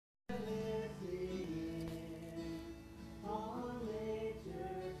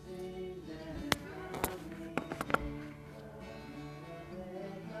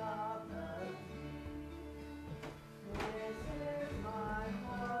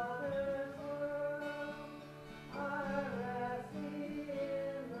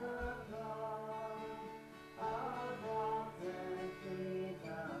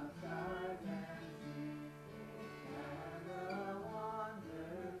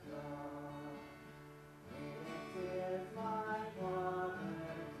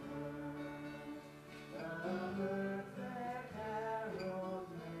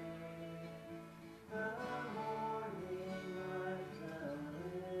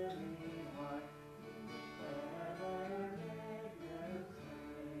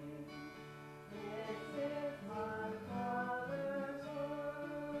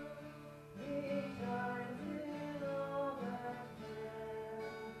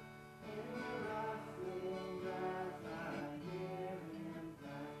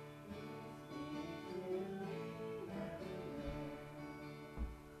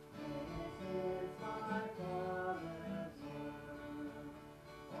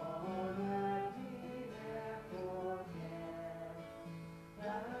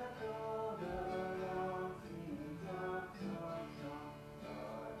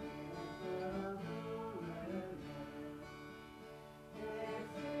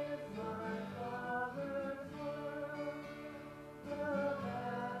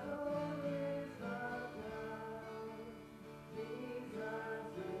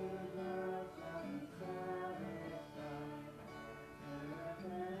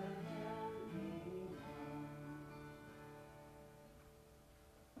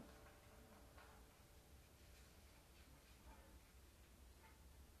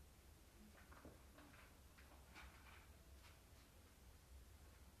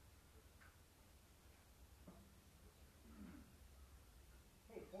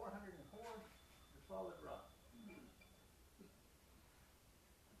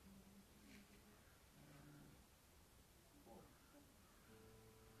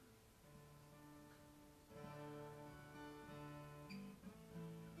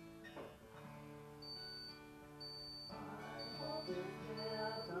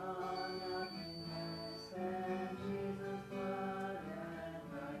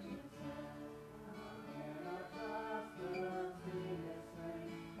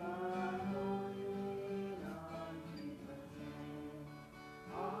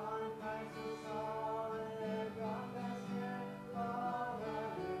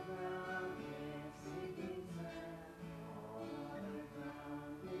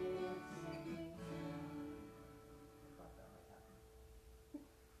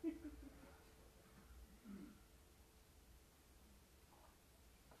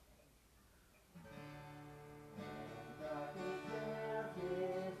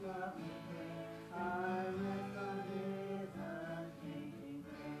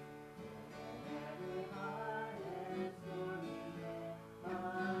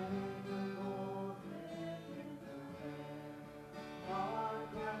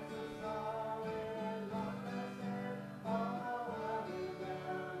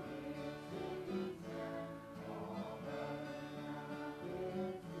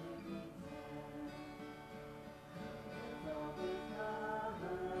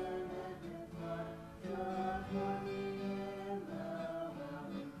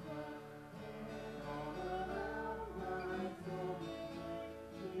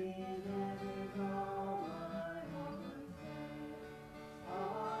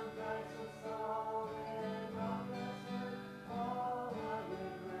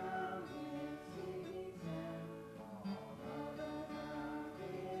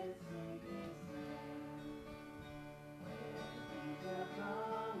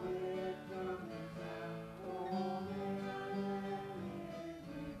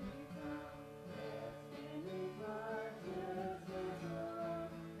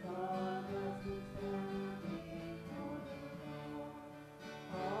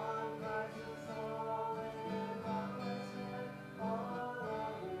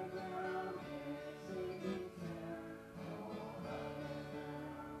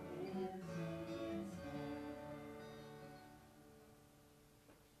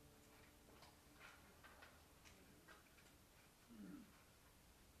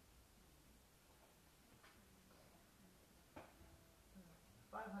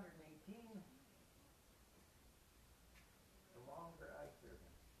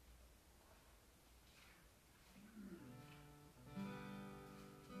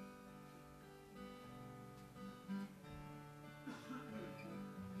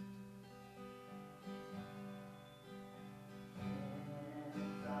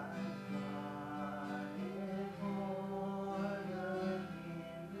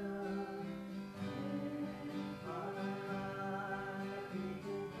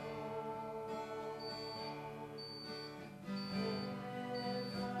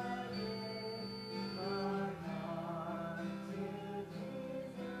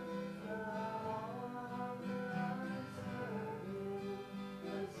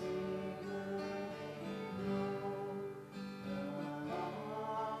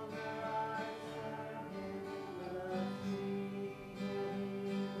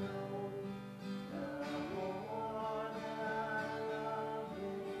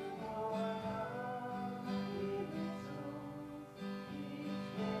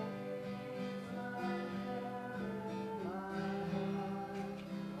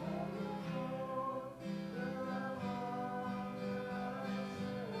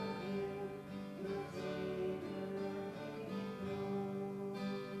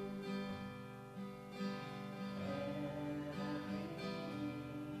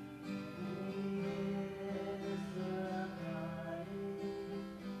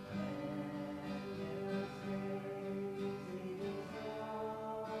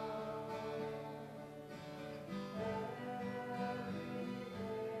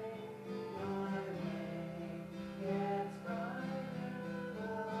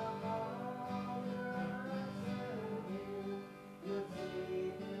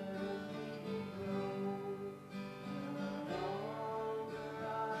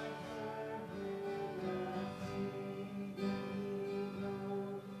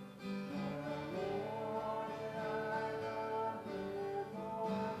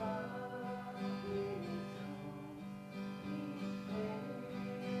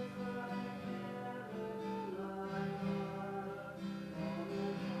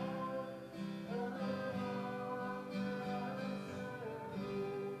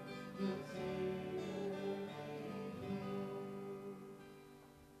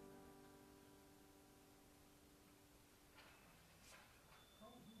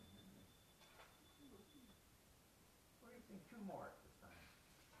think two more at this time.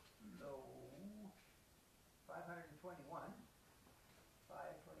 So 521. 521.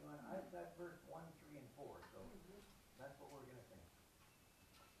 I've got verse 1, 3, and 4. So that's what we're going to sing.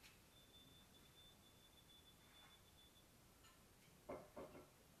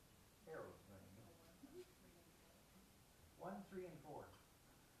 Arrows running. 1, 3, and 4.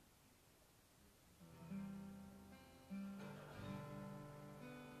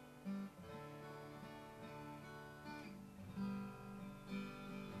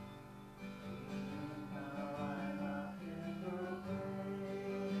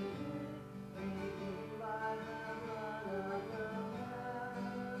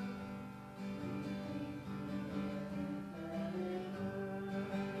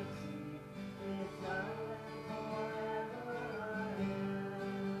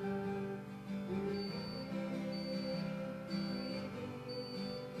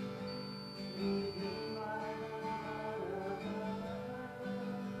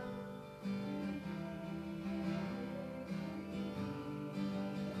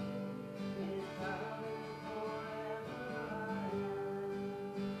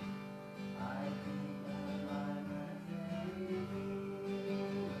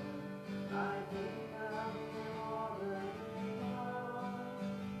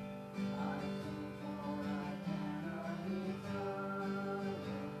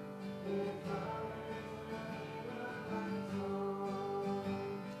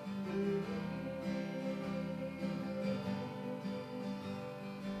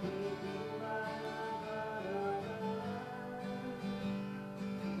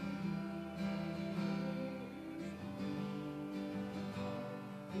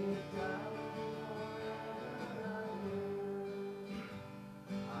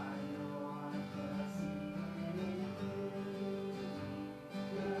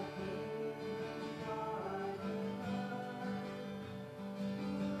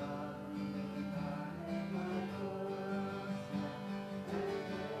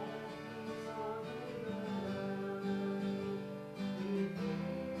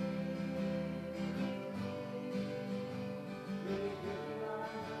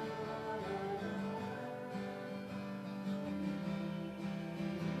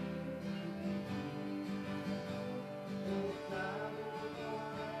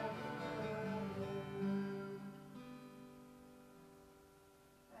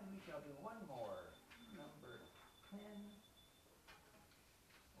 And we shall do one more. Number 10.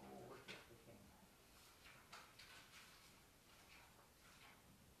 Oh, worship the King.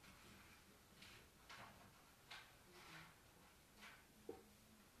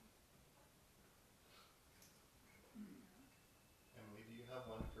 Emily, do you have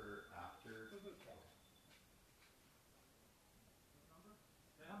one for after?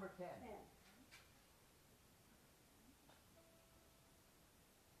 Number 10.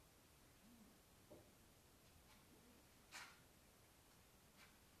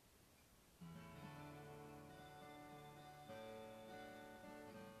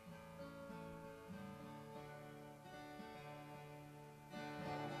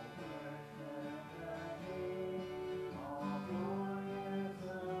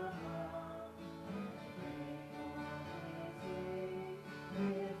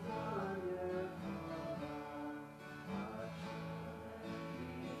 It's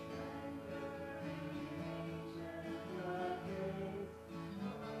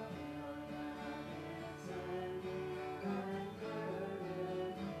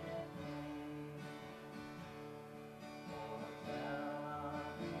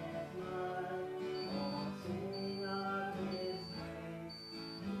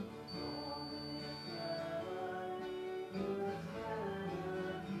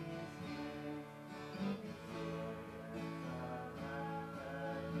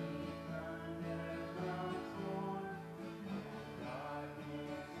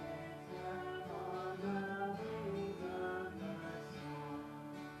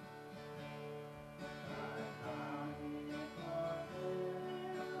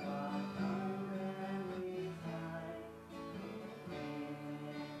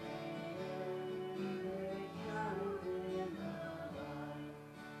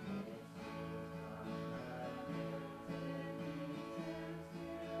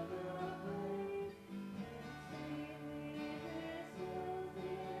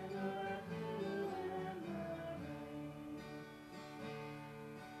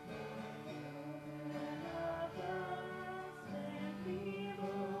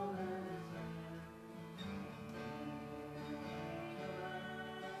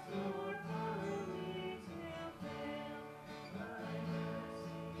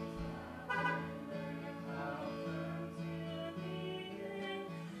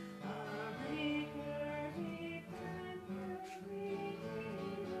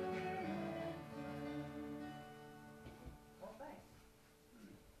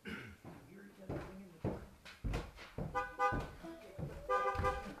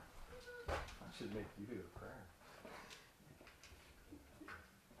You do a prayer.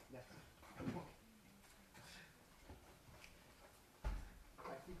 Yes.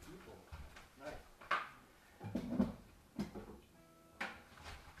 I see people. Nice.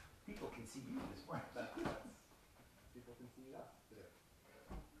 People can see you this morning. People can see us today.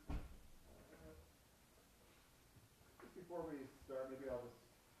 Just before we start, maybe I'll just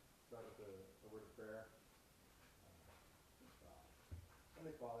start with a word of prayer.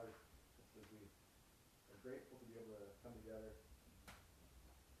 Heavenly Father, just as we are grateful to be able to come together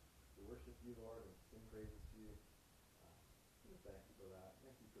to worship you, Lord, and sing praises to you. Just thank you for that.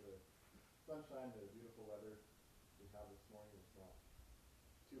 Thank you for the sunshine, the beautiful weather we have this morning. It's not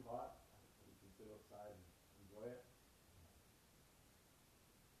too hot. We can sit outside and enjoy it.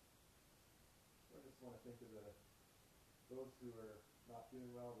 So I just want to think of those who are not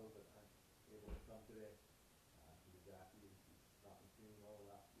feeling well, those that aren't able to come today. Jackie, who's not been feeling well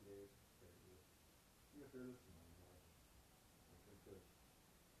the last few days. Pray that you be with her this morning, Lord. I think of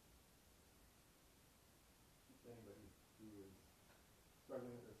anybody who is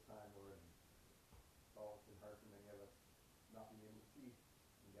struggling at this time, Lord, and it's all been hard for many of us not being able to see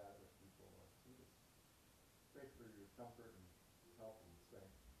and gather with people, Lord. So we just pray for your comfort and help and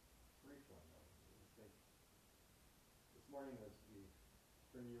strength for each one, Lord. We just think this morning as we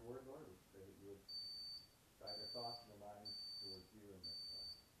turn to your word, Lord, we pray that you would guide our thoughts and our minds towards you, and that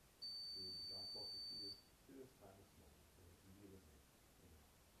we would be drawn closer to you through this time this morning. So in Jesus' name, amen.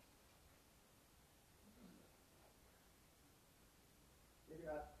 Maybe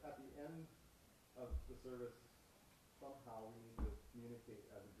at the end of the service, somehow we need to communicate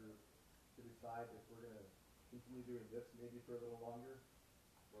as a group to decide if we're going to continue doing this maybe for a little longer,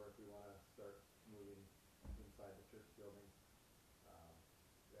 or if we want to start moving inside the church building.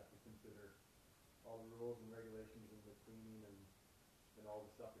 We have to consider all the rules and regulations and the cleaning and all the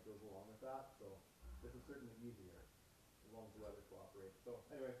stuff that goes along with that. So this is certainly easier as long as the weather cooperates. So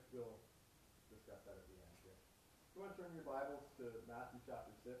anyway, we'll discuss that at the end here. If you want to turn your Bibles to Matthew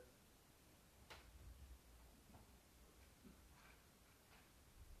chapter 6.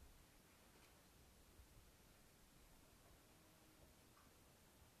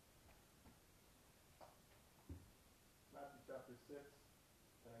 Matthew chapter 6,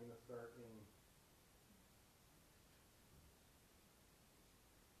 and I'm going to start in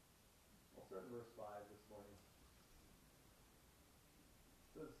verse 5 this morning.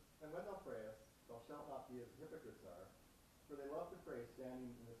 It says, "And when thou prayest, thou shalt not be as hypocrites are, for they love to pray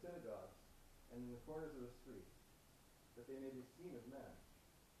standing in the synagogues and in the corners of the streets, that they may be seen of men.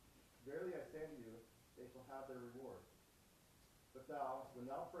 Verily I say to you, they shall have their reward. But thou,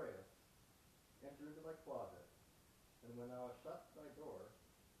 when thou prayest, enter into thy closet, and when thou hast shut thy door,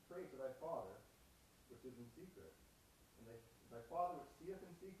 pray to thy Father, which is in secret, and thy Father which seeth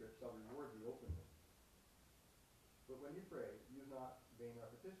in secret shall reward thee openly. But when you pray, use not vain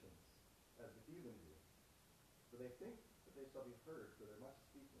repetitions, as the heathen do, for they think that they shall be heard for their much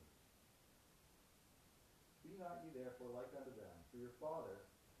speaking. Be not ye therefore like unto them, for your Father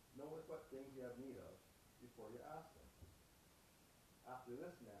knoweth what things ye have need of, before you ask him. After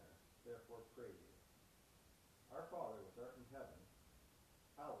this manner, therefore pray ye. Our Father which art in heaven,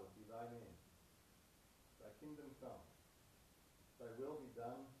 hallowed be thy name. Thy kingdom come. Thy will be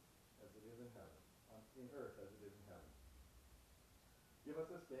done as it is in heaven, in earth as it is in heaven. Give us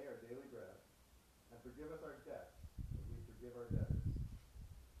this day our daily bread, and forgive us our debts, as we forgive our debtors.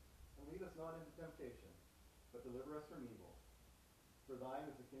 And lead us not into temptation, but deliver us from evil. For thine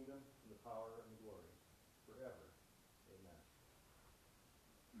is the kingdom, and the power, and the glory, forever. Amen.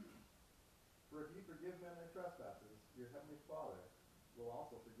 For if ye forgive men their trespasses, your heavenly Father will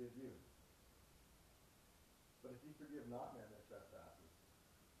also forgive you. But if ye forgive not men their trespasses,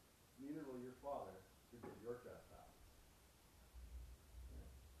 neither will your Father forgive your trespasses."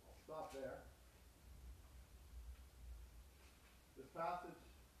 I'll stop there. This passage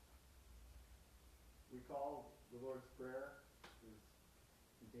we call the Lord's Prayer, is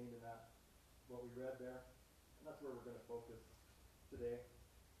contained in that, what we read there, and that's where we're going to focus today.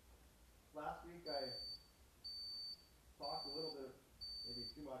 Last week I talked a little bit, maybe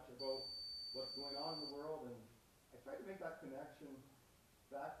too much, about what's going on in the world, and I tried to make that connection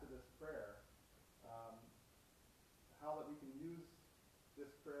back to this prayer, how that we can use this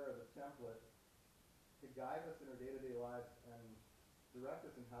prayer as a template to guide us in our day-to-day lives and direct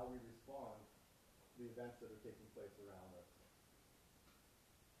us in how we respond to the events that are taking place around us.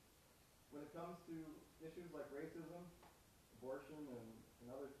 When it comes to issues like racism, abortion, and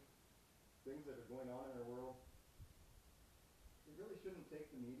other things that are going on in our world, it really shouldn't take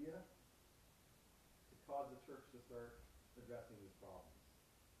the media to cause the church to start addressing these problems.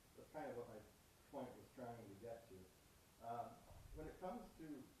 That's kind of what my point was trying to get to. When it comes to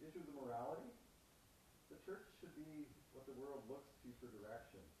issues of morality, the church should be what the world looks to for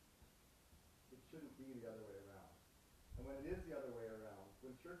direction. It shouldn't be the other way around. And when it is the other way around,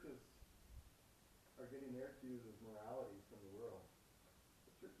 when churches are getting their cues of morality from the world,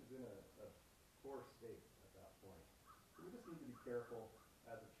 the church is in a poor state at that point. So we just need to be careful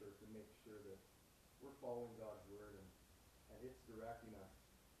as a church and make sure that we're following God's word and it's directing us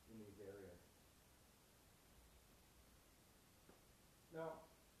in these areas. Now,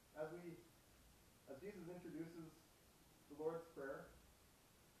 as Jesus introduces the Lord's Prayer,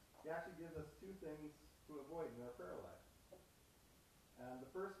 he actually gives us two things to avoid in our prayer life. And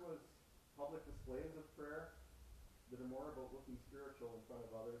the first was public displays of prayer that are more about looking spiritual in front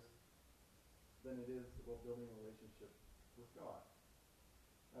of others than it is about building a relationship with God.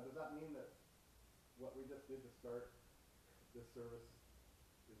 Now, does that mean that what we just did to start this service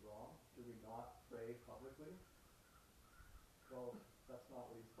is wrong? Should we not pray publicly? Well, that's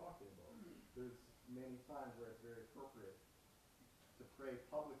not what he's talking about. There's many times where it's very appropriate to pray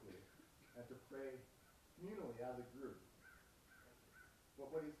publicly and to pray communally as a group.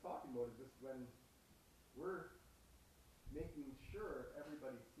 But what he's talking about is just when we're making sure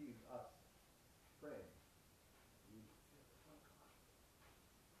everybody sees us praying.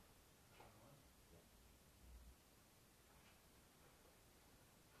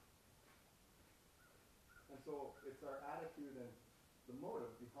 And so it's our attitude and the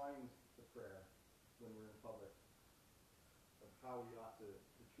motive behind the prayer when we're in public of how we ought to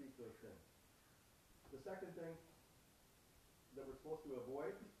treat those things. The second thing that we're supposed to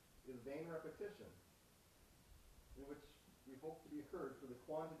avoid is vain repetition, in which we hope to be heard for the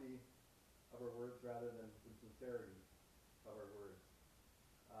quantity of our words rather than the sincerity of our words.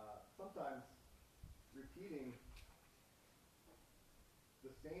 Sometimes repeating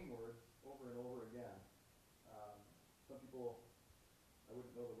the same words over and over again. Some people, I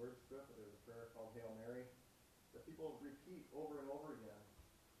wouldn't know the words to it, but there's a prayer called Hail Mary that people repeat over and over again,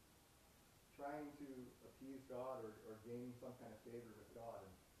 trying to appease God or gain some kind of favor with God.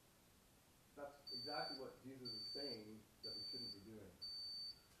 And that's exactly what Jesus is saying that we shouldn't be doing.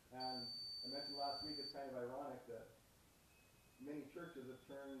 And I mentioned last week, it's kind of ironic that many churches have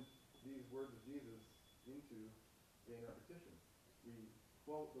turned these words of Jesus into vain repetition. We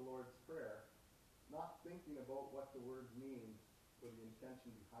quote the Lord's Prayer, not thinking about what the words mean or the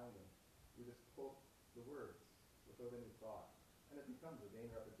intention behind them. We just quote the words without any thought. And it becomes a vain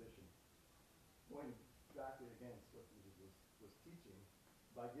repetition, going exactly against what Jesus was teaching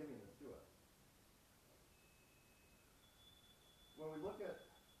by giving this to us. When we look at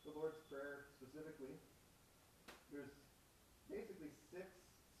the Lord's Prayer specifically, there's basically 6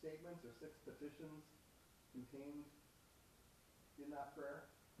 statements or 6 petitions contained in that prayer.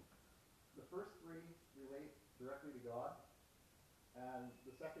 The first 3 relate directly to God, and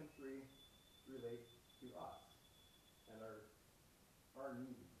the second 3 relate to us and our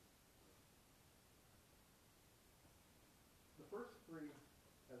needs. The first 3,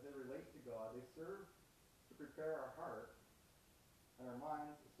 as they relate to God, they serve to prepare our heart and our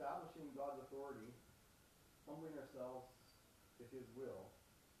minds, establishing God's authority, humbling ourselves to his will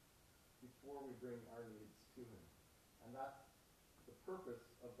before we bring our needs to him. And that's the purpose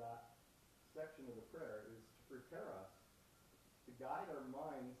of that section of the prayer, is to prepare us, to guide our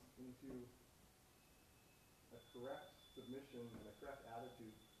minds into a correct submission and a correct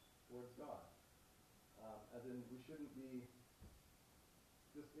attitude towards God. As in, we shouldn't be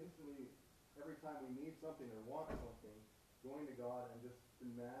just instantly, every time we need something or want something, going to God and just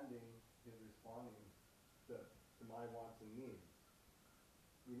demanding his responding to my wants and needs.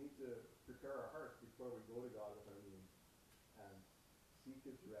 We need to prepare our hearts before we go to God with our needs and seek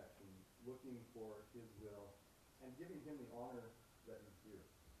his direction, looking for his will, and giving him the honor that he's due.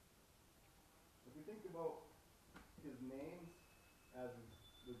 If we think about his names as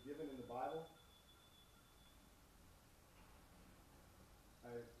was given in the Bible,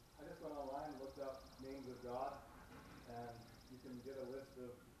 I just went online and looked up names of God, and you can get a list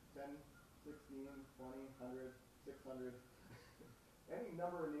of 10, 16, 20, 100, 600, any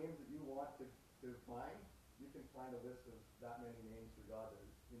number of names that you want to find, you can find a list of that many names for God that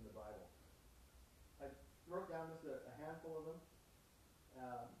is in the Bible. I wrote down just a handful of them.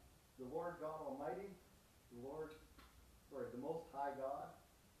 The Lord God Almighty, the Most High God,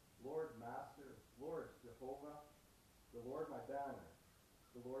 Lord Master, Lord Jehovah, the Lord my banner,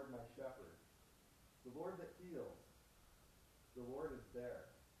 the Lord my shepherd, the Lord that heals, the Lord is there,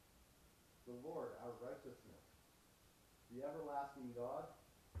 the Lord our righteousness, the everlasting God,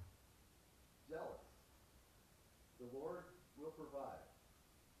 jealous, the Lord will provide,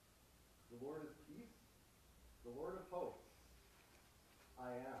 the Lord is the Lord of hosts,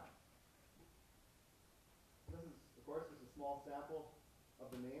 I am. This is, of course, just a small sample of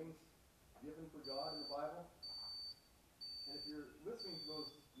the names given for God in the Bible. And if you're listening to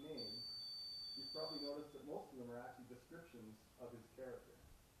those names, you've probably noticed that most of them are actually descriptions of his character.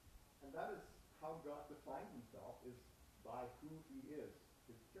 And that is how God defines himself, is by who he is.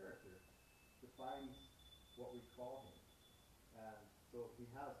 His character defines what we call him. And so he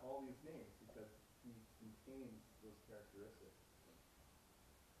has all these names because he contains those characteristics.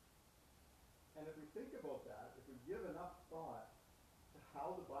 And if we think about that, if we give enough thought to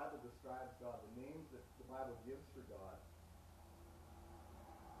how the Bible describes God, the names that the Bible gives for God,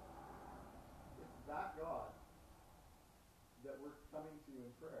 it's that God that we're coming to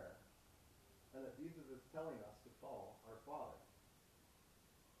in prayer, and that Jesus is telling us to call our Father.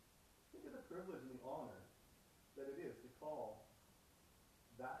 Think of the privilege and the honor that it is to call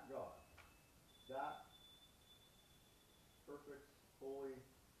that God, that perfect, holy,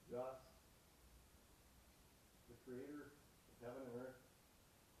 just, the creator of heaven and earth.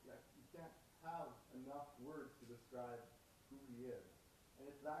 Like, you can't have enough words to describe who he is. And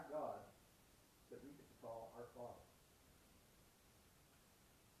it's that God that we get to call our Father.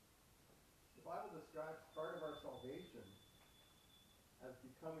 The Bible describes part of our salvation as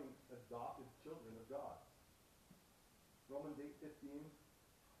becoming adopted children of God. Romans 8:15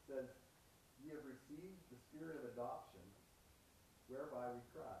 says, "Ye have received the spirit of adoption, whereby we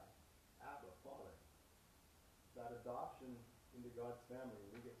cry, Abba, Father." That adoption into God's family,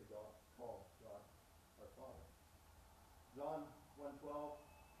 we get to call God our Father. John 1:12,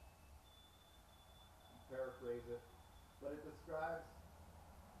 paraphrase it, but it describes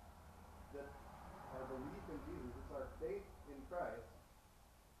that our belief in Jesus, it's our faith in Christ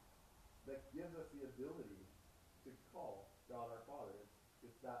that gives us the ability to call God our Father.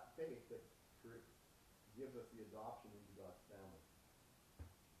 It's that faith that gives us the adoption into God's family.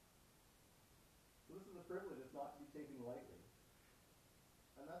 So this is a privilege that's not to be taken lightly.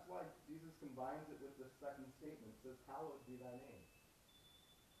 And that's why Jesus combines it with the second statement. It says, "Hallowed be thy name."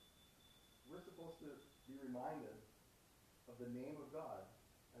 We're supposed to be reminded of the name of God,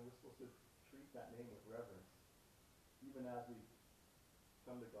 and we're supposed to treat that name with reverence, even as we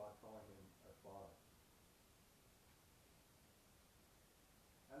come to God calling him our Father.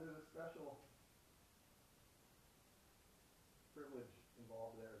 And there's a special privilege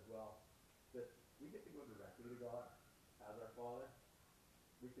involved there as well, that we get to go directly to God as our Father.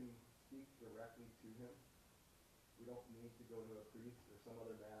 We can speak directly to him. We don't need to go to a priest or some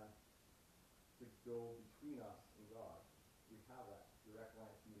other man to go between us and God. We have that direct line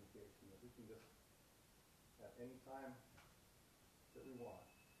of communication that we can just, at any time that we want,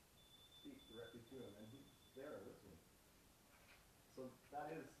 speak directly to him, and he's there listening. So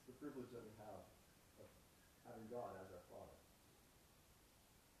that is the privilege that we have of having God as our Father.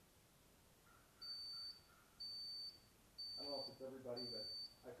 I don't know if it's everybody, but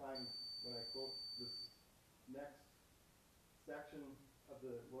I find when I quote this next section of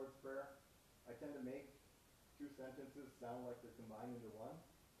the Lord's Prayer, I tend to make two sentences sound like they're combined into one.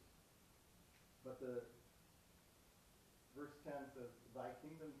 But the verse 10 says, "Thy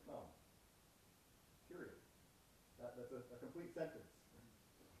kingdom come." Period. That's a complete sentence.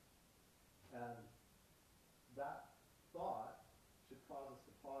 And that thought should cause us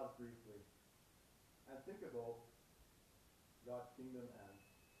to pause briefly and think about God's kingdom and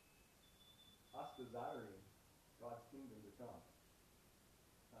us desiring God's kingdom to come.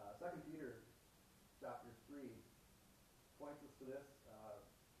 2 Peter chapter 3 points us to this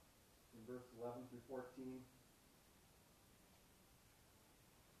in verse 11 through 14.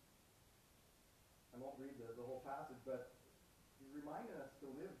 I won't read the whole passage, but he's reminding us to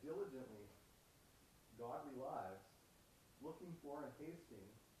live diligently godly lives, looking for and hasting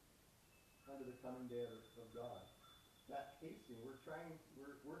unto the coming day of God. That hasting, we're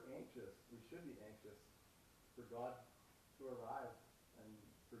anxious. We should be anxious for God to arrive and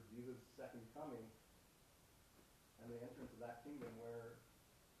for Jesus' second coming and the entrance of that kingdom where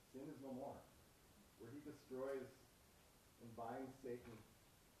sin is no more, where he destroys and binds Satan.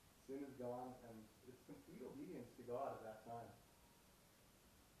 Sin is gone, and it's complete obedience to God at that time.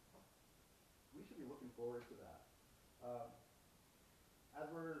 We should be looking forward to that. As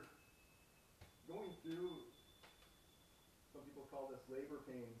we're going through, some people call this labor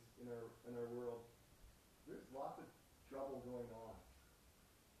pains in our world, there's lots of trouble going on.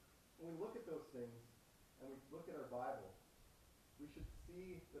 When we look at those things, and we look at our Bible, we should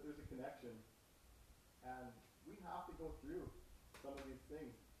see that there's a connection, and we have to go through some of these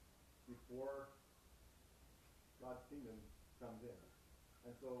things before God's kingdom comes in.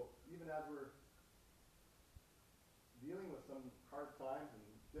 And so, even as we're dealing with some hard times and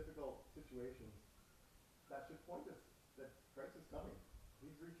difficult situations, that should point us that Christ is coming.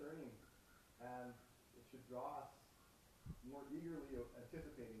 He's returning, and it should draw us more eagerly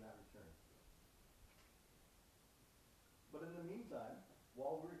anticipating that return. But in the meantime,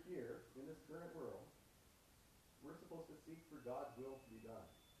 while we're here in this current world, we're supposed to seek for God's will to be done.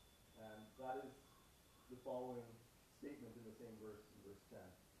 And that is the following statement in the same verse, in verse 10.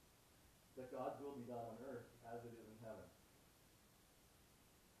 That God's will be done on earth as it is in heaven.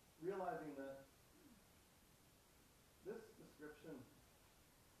 Realizing that this description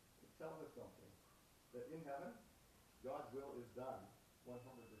tells us something. That in heaven, God's will is done 100%.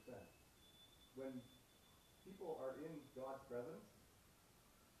 When people are in God's presence,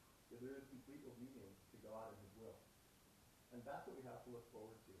 there is complete obedience to God and His will. And that's what we have to look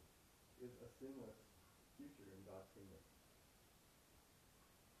forward to, is a sinless future in God's kingdom.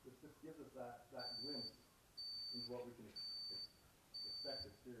 This just gives us that glimpse into what we can expect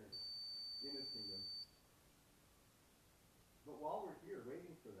to experience in His kingdom. But while we're here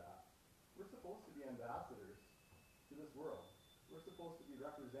waiting for that, we're supposed to be ambassadors to this world. We're supposed to be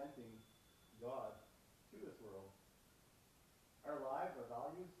representing God to this world. Our lives, our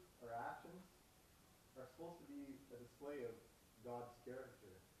values, our actions are supposed to be a display of God's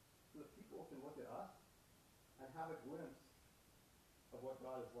character, so that people can look at us and have a glimpse of what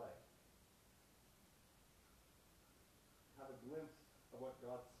God is like. Have a glimpse of what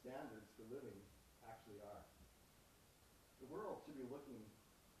God's standards for living actually are. The world should be looking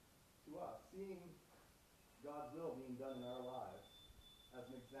to us, seeing God's will being done in our lives as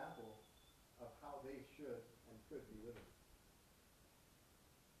an example of how they should and could be living.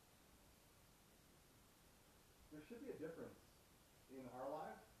 There should be a difference in our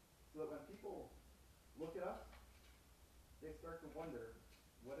lives so that when people look at us, they start to wonder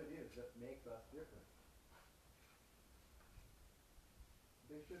what it is that makes us different.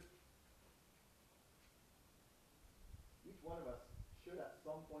 Each one of us should at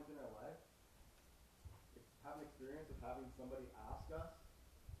some point in our life have an experience of having somebody ask us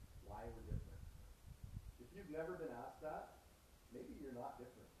why we're different. If you've never been asked that, maybe you're not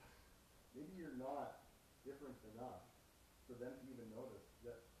different. Maybe you're not different enough for them to even notice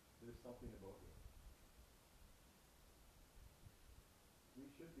that there's something about you. We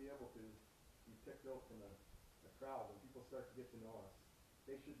should be able to be picked out from the crowd when people start to get to know us.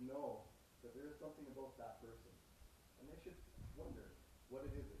 They should know that there is something about that person. And they should wonder what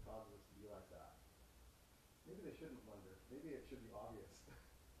it is that causes us to be like that. Maybe they shouldn't wonder. Maybe it should be obvious.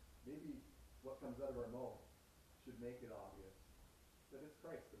 Maybe what comes out of our mouth should make it obvious that it's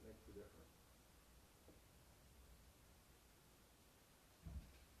Christ that makes the difference.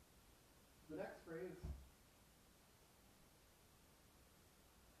 The next phrase,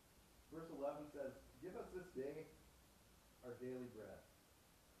 verse 11 says, "Give us this day our daily bread."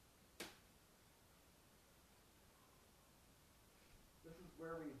 This is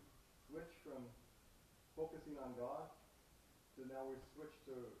where we switch from focusing on God to now we switch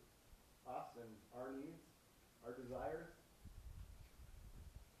to us and our needs, our desires.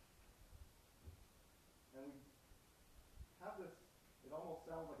 And we have this, it almost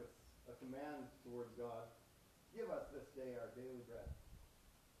sounds like a command towards God. Give us this day our daily bread.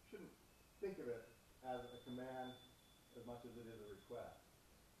 Shouldn't think of it as a command as much as it is a request.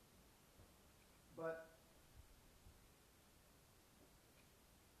 But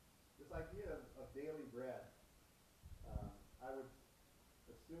this idea of daily bread, I would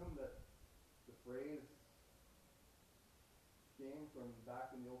assume that the phrase came from back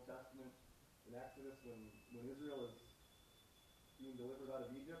in the Old Testament in Exodus when Israel is being delivered out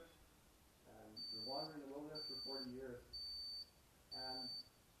of Egypt, and they're wandering in the wilderness for 40 years. And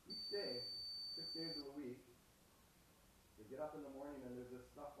each day, 6 days of the week, they get up in the morning and there's this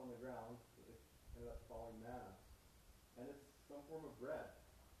stuff on the ground that they ended up calling manna. And it's some form of bread.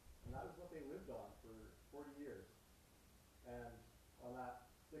 And that is what they lived on for 40 years. And on that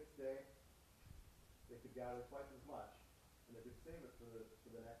 6th day, they could gather twice as much, and they could save it for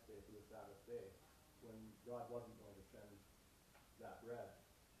the next day, for the Sabbath day, when God wasn't going to send that bread.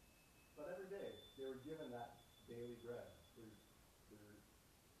 But every day, they were given that daily bread. Their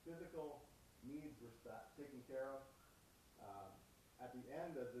physical needs were taken care of. At the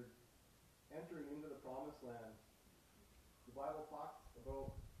end, as they're entering into the promised land, the Bible talks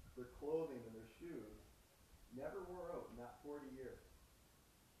about their clothing and their shoes never wore out in that 40 years.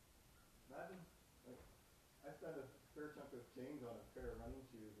 Imagine, like, I spent a fair chunk of change on a pair of running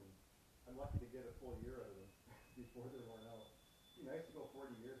shoes, and I'm lucky to get a full year out of them before they're worn out. It'd be nice to go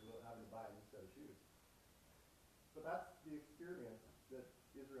 40 years without having to buy a new set of shoes. But that's the experience that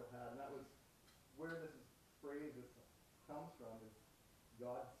Israel had, and that was where this phrase, this comes from is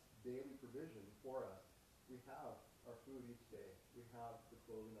God's daily provision for us. We have our food each day. We have the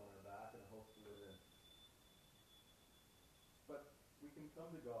clothing on our back and a house to live in. But we can come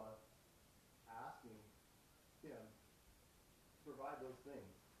to God asking Him to provide those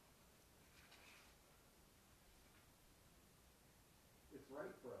things. It's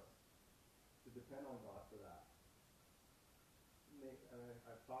right for us to depend on God for that.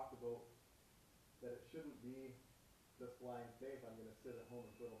 I've talked about that it shouldn't be just blind faith. I'm going to sit at home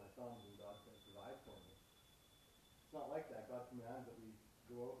and twiddle my thumbs and God's going to provide for me. It's not like that. God commands that we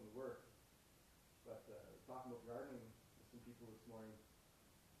go out and work. But talking about gardening with some people this morning,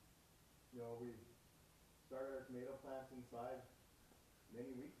 we started our tomato plants inside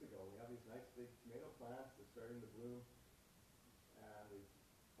many weeks ago. We have these nice big tomato plants. They're starting to bloom. And we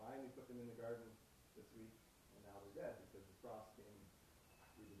finally put them in the garden this week. And now they're dead because the frost came.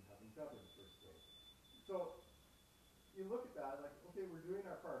 We didn't have them covered the first day. So you look at that like, okay, we're doing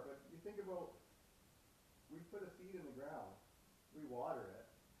our part. But you think about, we put a seed in the ground. We water it.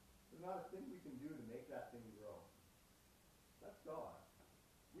 There's not a thing we can do to make that thing grow. That's God.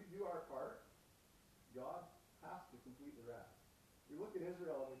 We do our part. God has to complete the rest. We look at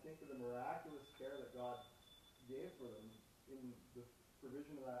Israel and we think of the miraculous care that God gave for them in the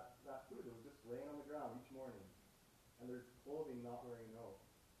provision of that food that was just laying on the ground each morning. And their clothing not wearing out.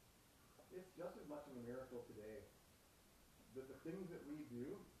 It's just as much of a miracle today that the things that we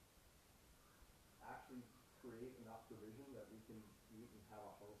do actually create enough provision that we can eat and have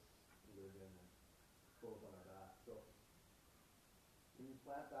a house to live in and clothes on our back. So when you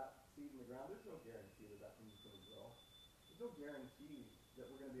plant that seed in the ground, there's no guarantee that that thing's going to grow. There's no guarantee that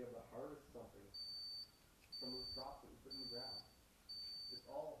we're going to be able to harvest something from those crops that we put in the ground. It's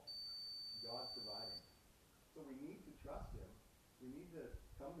all God providing. So we need to trust Him. We need to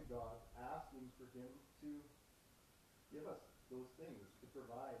come to God asking for Him to give us those things, to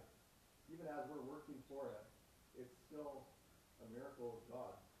provide. Even as we're working for it, it's still a miracle of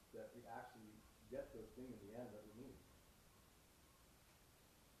God that we actually get those things in the end that we need.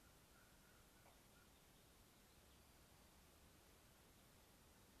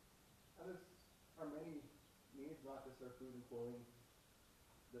 And there are many needs, not just our food and clothing,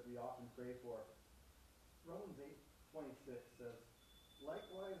 that we often pray for. Romans 8:26 says,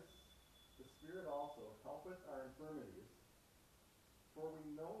 "Likewise, the Spirit also helpeth our infirmities, for we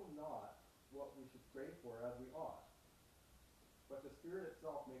know not what we should pray for as we ought. But the Spirit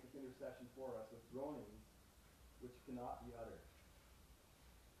itself maketh intercession for us with groanings which cannot be uttered."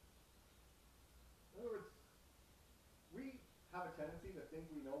 In other words, we have a tendency to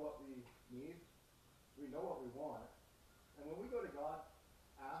think we know what we need, we know what we want, and when we go to God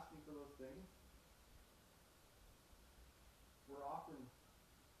asking for those things, we're often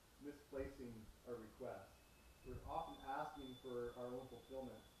misplacing our requests. We're often asking for our own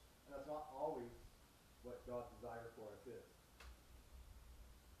fulfillment, and that's not always what God's desire for us is.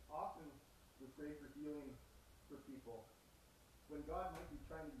 Often we pray for healing for people when God might be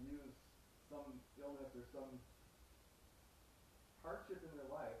trying to use some illness or some hardship in their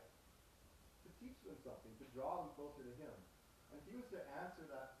life to teach them something, to draw them closer to Him. And if He was to answer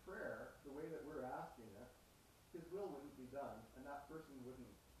that prayer the way that we're asking it, His will wouldn't be done, and that person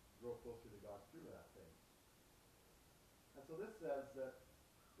wouldn't grow closer to God through that thing. And so this says that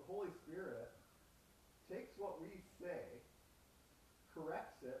the Holy Spirit takes what we say,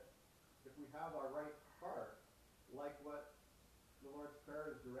 corrects it if we have our right heart, like what the Lord's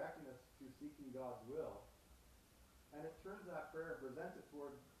Prayer is directing us to, seeking God's will, and it turns that prayer, presents it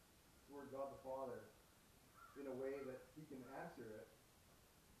toward God the Father in a way that He can answer it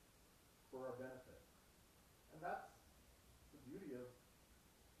for our benefit. And that's the beauty of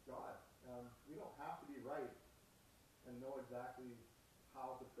God. We don't have to be right and know exactly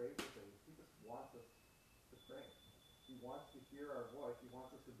how to pray for things. He just wants us to pray. He wants to hear our voice. He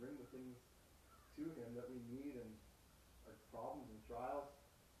wants us to bring the things to Him that we need and our problems and trials,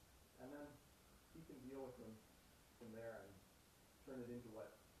 and then He can deal with them from there and turn it into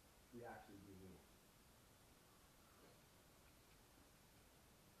what we actually do need.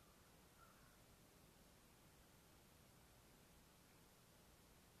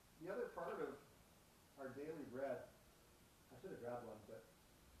 The other part of our daily bread, I should have grabbed one, but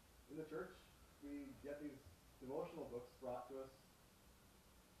in the church we get these devotional books brought to us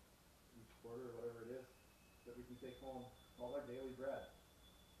each quarter or whatever it is that we can take home, called our daily bread.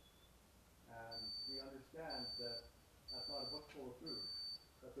 And we understand that that's not a book full of food.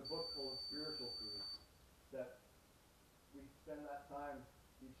 That's a book full of spiritual food. That we spend that time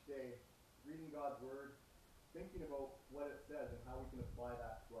each day reading God's Word, thinking about what it says and how we can apply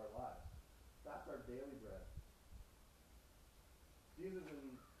that to our lives. That's our daily bread. Jesus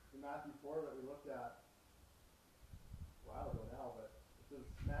in Matthew 4 that we looked at a while ago now, but it says,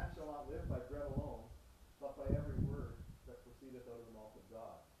 man shall not live by bread alone, but by every word that proceedeth out of the mouth of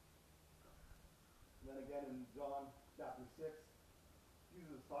God. And then again in John chapter 6,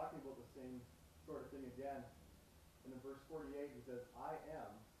 Jesus is talking about the same sort of thing again. And in verse 48 he says, I am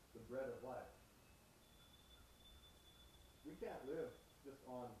the bread of life. We can't live just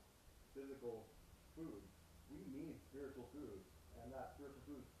on physical food. We need spiritual food. And that spiritual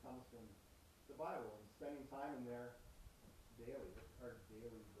food comes from the Bible and spending time in there daily. It's our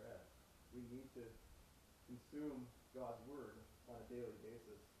daily bread. We need to consume God's word on a daily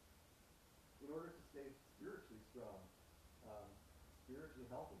basis in order to stay spiritually strong, spiritually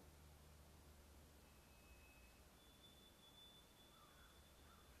healthy.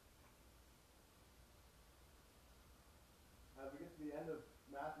 As we get to the end of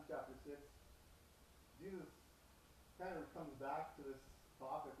Matthew chapter 6, Jesus kind of comes back to this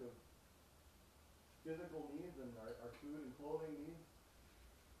topic of physical needs and our food and clothing needs.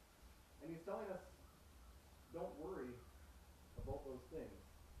 And he's telling us, don't worry about those things.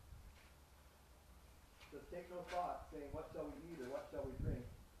 Just take no thought, saying, what shall we eat, or what shall we drink,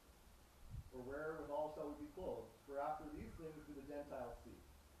 or wherewithal shall we be clothed? For after these things do the Gentiles seek.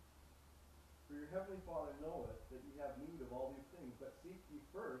 For your heavenly Father knoweth that ye have need of all these things, but seek ye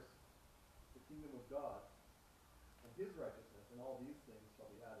first the kingdom of God and his righteousness, and all these things shall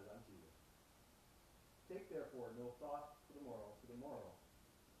be added unto you. Take therefore no thought for the morrow, for the morrow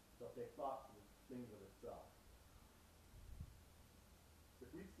shall take thought for the things of itself.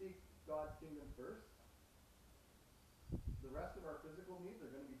 If we seek God's kingdom first, the rest of our physical needs are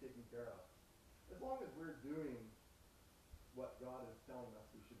going to be taken care of. As long as we're doing what God is telling us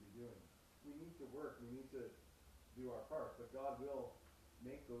we should be doing. We need to work, we need to do our part, but God will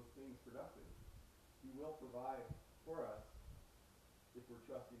make those things productive. He will provide for us if we're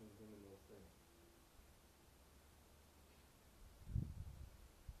trusting in him in those things.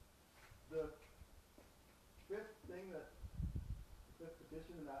 The fifth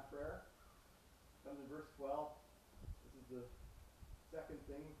petition in that prayer comes in verse 12. This is the second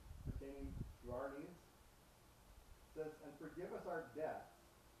thing pertaining to our needs. It says, and forgive us our debts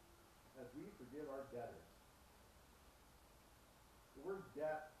as we forgive our debtors. The word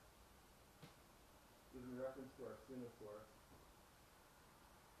debt is in reference to our sin, of course.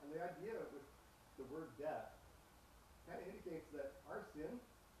 And the idea with the word debt kind of indicates that our sin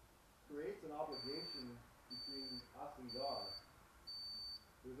creates an obligation between us and God.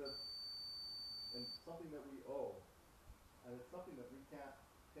 And something that we owe, and it's something that we can't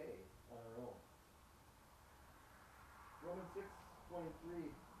pay on our own. Romans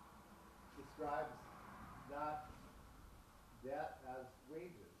 6:23 describes that debt as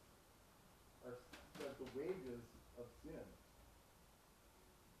wages, or says the wages of sin.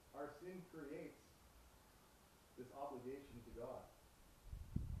 Our sin creates this obligation to God.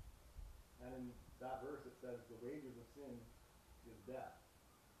 And in that verse it says the wages of sin is death.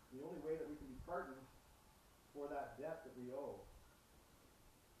 The only way that we can be pardoned for that debt that we owe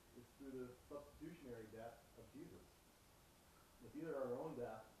is through the substitutionary debt of Jesus. It's either our own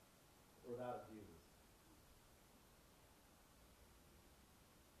death or that of Jesus.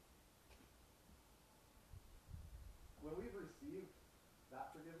 When we've received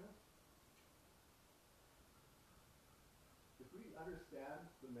that forgiveness, if we understand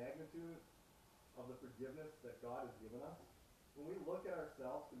the magnitude of the forgiveness that God has given us, when we look at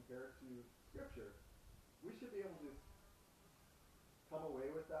ourselves compared to Scripture, we should be able to come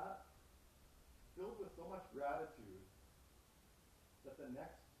away with that filled with so much gratitude that the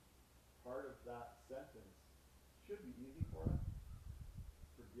next part of that sentence should be easy for us.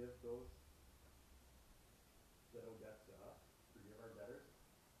 Forgive those that owe debts to us. Forgive our debtors.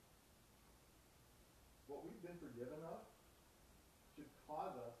 What we've been forgiven of should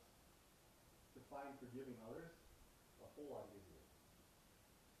cause us to find forgiving others a whole lot easier.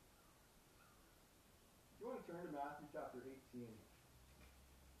 If you want to turn to Matthew chapter 18,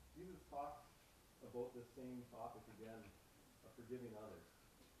 Jesus talks about this same topic again of forgiving others.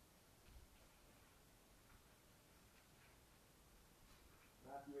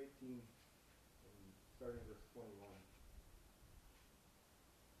 Matthew 18, and starting verse 21.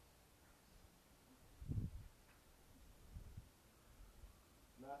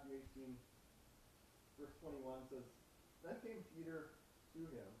 Matthew 18, verse 21 says, Then came Peter to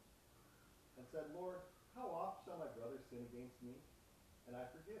him and said, Lord, how oft shall my brother sin against me, and I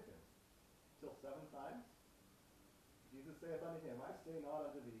forgive him? Till 7 times? Jesus saith unto him, I say not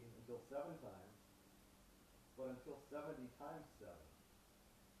unto thee until 7 times, but until 70 times 7.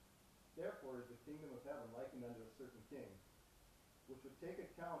 Therefore is the kingdom of heaven likened unto a certain king, which would take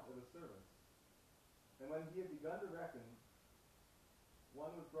account of his servants. And when he had begun to reckon,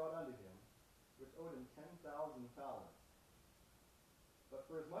 one was brought unto him, which owed him 10,000 talents. But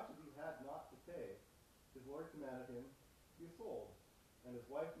for as much as he had not to pay, his Lord commanded him to be sold, and his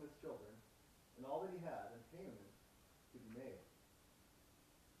wife and his children, and all that he had, and payment to be made.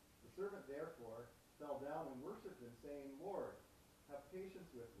 The servant therefore fell down and worshipped him, saying, Lord, have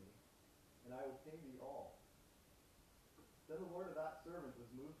patience with me, and I will pay thee all. Then the Lord of that servant was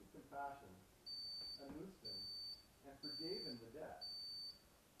moved with compassion, and loosed him, and forgave him the debt.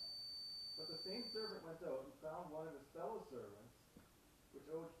 But the same servant went out and found one of his fellow servants, which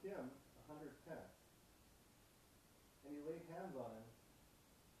owed him 100 pence. And he laid hands on him,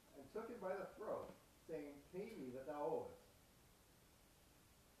 and took him by the throat, saying, Pay me that thou owest.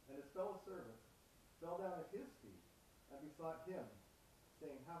 And his fellow servant fell down at his feet, and besought him,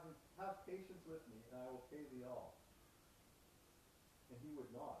 saying, Have patience with me, and I will pay thee all. And he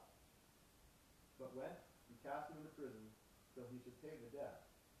would not, but went and cast him into prison till he should pay the debt.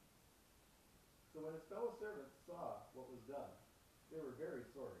 So when his fellow servants saw what was done, they were very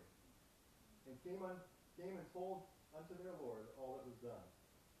sorry, and came and told unto their Lord all that was done.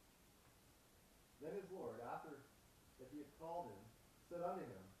 Then his Lord, after that he had called him, said unto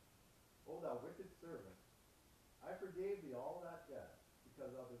him, O thou wicked servant, I forgave thee all that debt,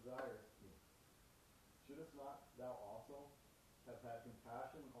 because thou desirest me. Shouldest not thou also have had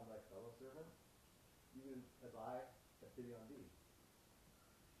compassion on thy fellow servant, even as I have pity on thee?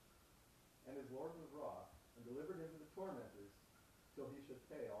 And his Lord was wroth, and delivered him to the tormentors, till he should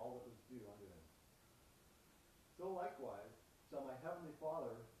pay all that was due unto him. So likewise shall my heavenly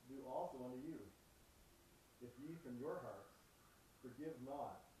Father do also unto you, if ye from your hearts forgive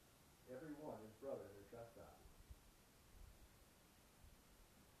not every one his brother their trespass.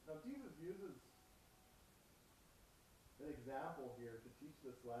 Now Jesus uses an example here to teach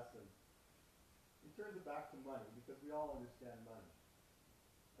this lesson. He turns it back to money, because we all understand money.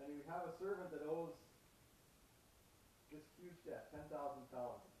 And we have a servant that owes this huge debt, 10,000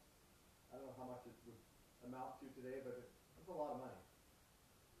 talents. I don't know how much it would amount to today, but it's a lot of money.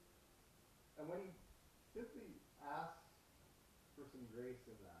 And when he simply asks for some grace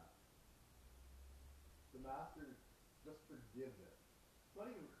in that, the master just forgives it. It's not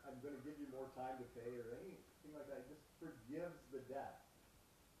even, I'm going to give you more time to pay or anything like that. He just forgives the debt.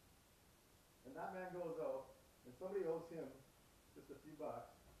 And that man goes out, and somebody owes him just a few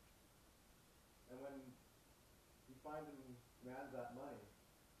bucks. And when he finds him and demands that money,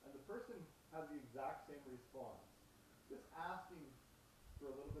 and the person has the exact same response, just asking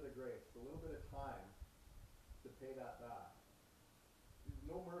for a little bit of grace, a little bit of time to pay that back. There's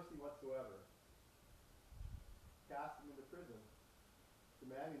no mercy whatsoever. Cast him into prison,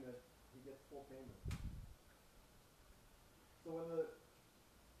 demanding that he gets full payment. So when the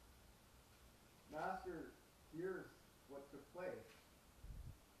master hears what took place,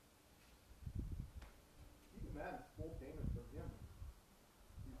 he demands full payment from him.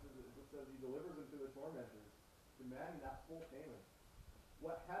 It says he delivers him to the tormentors, demanding that full payment.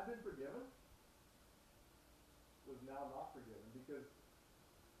 What had been forgiven was now not forgiven, because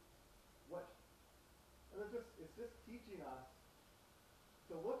it's just teaching us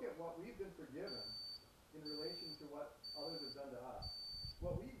to look at what we've been forgiven in relation to what others have done to us.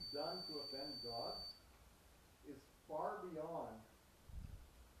 What we've done to offend God is far beyond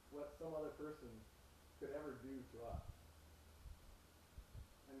what some other person could ever do to us.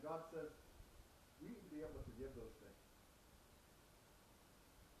 And God says we need to be able to forgive those things.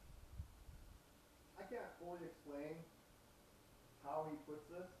 I can't fully explain how he puts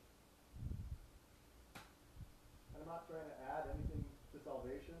this. And I'm not trying to add anything to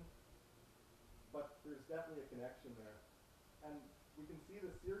salvation, but there's definitely a connection there. And we can see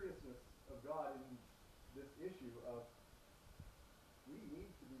the seriousness of God in this issue of we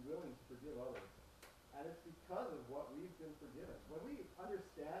need to be willing to forgive others. And it's because of what we've been forgiven. When we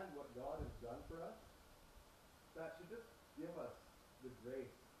understand what God has done for us, that should just give us the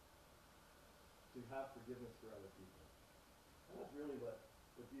grace to have forgiveness for other people. And that's really what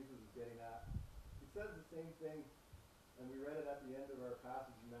Jesus is getting at. He says the same thing, and we read it at the end of our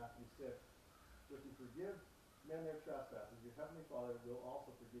passage in Matthew 6. So if you forgive men their trespasses, your heavenly Father will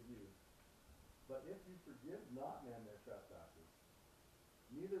also forgive you. But if you forgive not men their trespasses,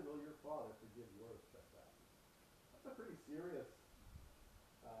 neither will your Father forgive your trespasses. That's a pretty serious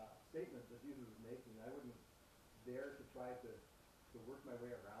statement that Jesus is making. I wouldn't dare to try to work my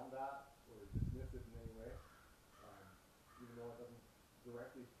way around that or dismiss it in any way, even though it doesn't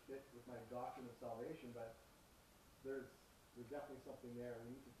directly fit with my doctrine of salvation. But there's definitely something there.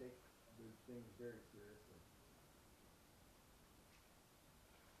 We need to take these things very seriously.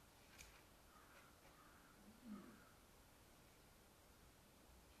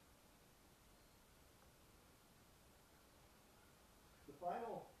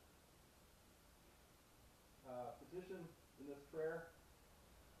 in this prayer,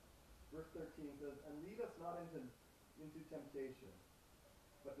 verse 13 says, "And lead us not into temptation,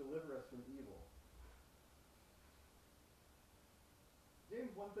 but deliver us from evil."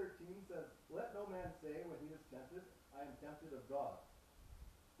 James 1:13 says, "Let no man say when he is tempted, I am tempted of God.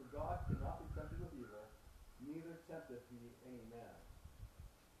 For God cannot be tempted with evil, neither tempteth he any man."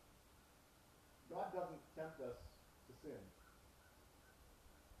 God doesn't tempt us to sin.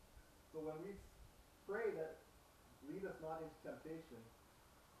 So when we pray that lead us not into temptation,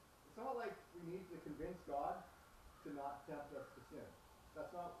 it's not like we need to convince God to not tempt us to sin.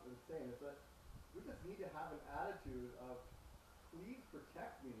 That's not what it's saying. It's that we just need to have an attitude of, please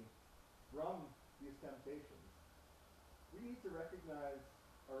protect me from these temptations. We need to recognize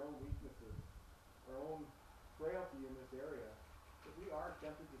our own weaknesses, our own frailty in this area, that we are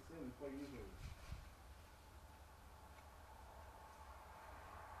tempted to sin quite easily.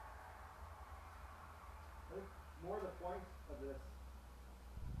 I think more the point of this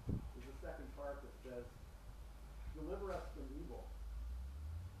is the second part that says, deliver us from evil.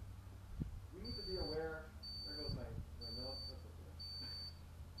 We need to be aware, there goes my note, that's okay.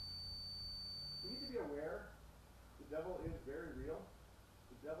 We need to be aware the devil is very real.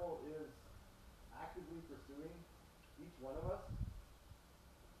 The devil is actively pursuing each one of us.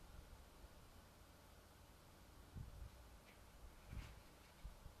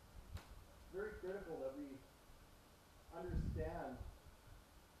 It's very critical that we understand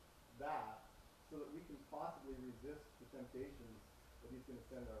that so that we can possibly resist the temptations that he's going to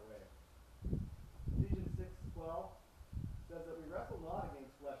send our way. Ephesians 6:12 says that we wrestle not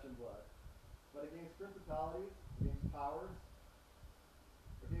against flesh and blood, but against principalities, against powers,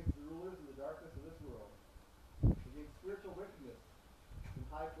 against the rulers in the darkness of this world, against spiritual wickedness in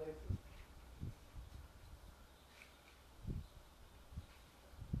high places.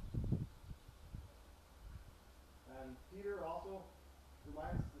 And Peter also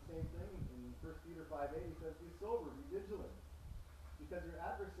reminds us the same thing in 1 Peter 5:8. He says, "Be sober, be vigilant, because your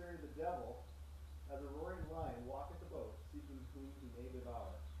adversary the devil, as a roaring lion, walketh about, seeking whom he may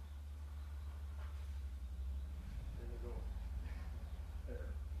devour." There you go.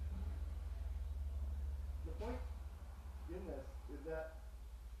 There. The point in this is that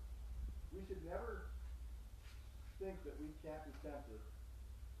we should never think that we can't be tempted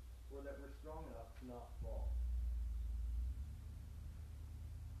or that we're strong enough to not fall.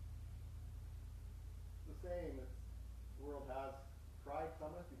 The saying that the world has, pride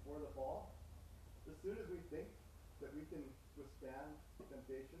cometh before the fall. As soon as we think that we can withstand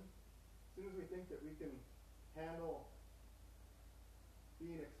temptation, as soon as we think that we can handle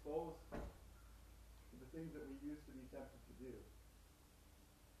being exposed to the things that we used to be tempted to do,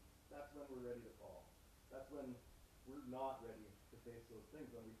 that's when we're ready to fall. That's when we're not ready to face those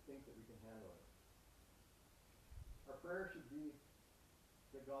things, when we think that we can handle it. Our prayer should be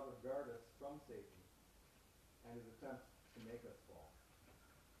that God would guard us from Satan and his attempts to make us fall.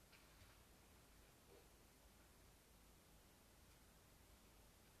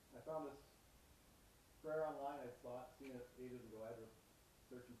 I found this prayer online. I seen it ages ago. I had to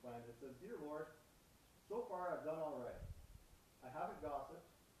search and find it. It says, "Dear Lord, so far I've done all right. I haven't gossiped.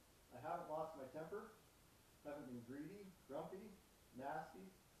 I haven't lost my temper. Haven't been greedy, grumpy,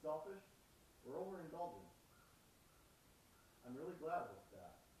 nasty, selfish, or overindulgent. I'm really glad about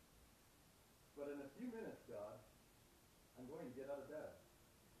that. But in a few minutes, God, I'm going to get out of bed.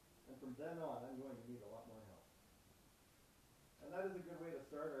 And from then on, I'm going to need a lot more help." And that is a good way to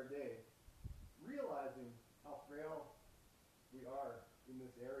start our day, realizing how frail we are in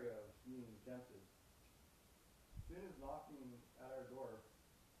this area of being tempted. Sin is knocking at our door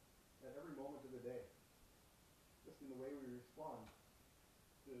at every moment of the day, just in the way we respond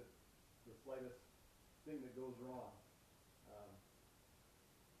to the slightest thing that goes wrong.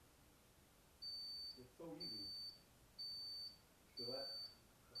 It's so easy to let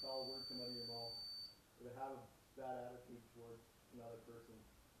a foul word come out of your mouth, or to have a bad attitude towards another person,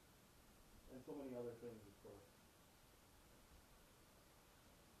 and so many other things, of course.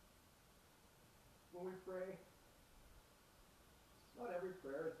 When we pray, not every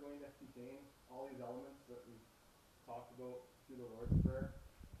prayer is going to contain all these elements that we've talked about through the Lord's Prayer.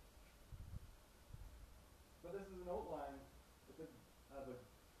 But this is an outline.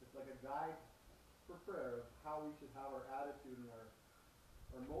 It's like a guide for prayer of how we should have our attitude and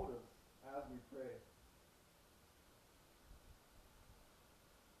our motives as we pray.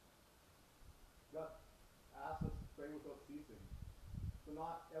 God asks us to pray without ceasing. So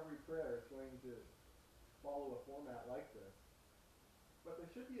not every prayer is going to follow a format like this. But there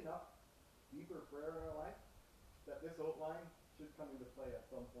should be enough deeper prayer in our life that this outline should come into play at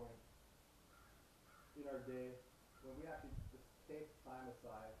some point in our day when we actually just take time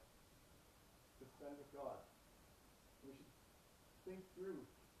aside to spend with God. We should think through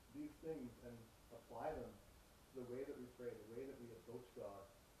these things and apply them to the way that we pray, the way that we approach God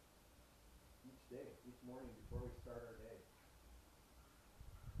each day, each morning before we start our day.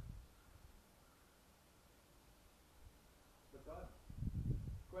 But God,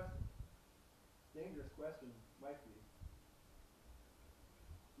 question, dangerous question might be,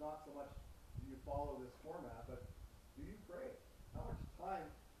 not so much do you follow this format, but do you pray? How much time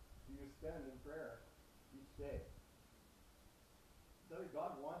do you spend in prayer each day? Tell you,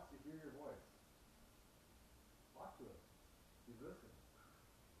 God wants to hear your voice. Talk to him. He's listening.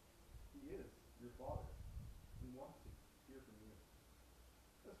 He is your Father. He wants to hear from you.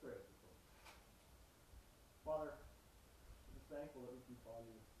 Let's pray as we close. Father, we're just thankful that we can call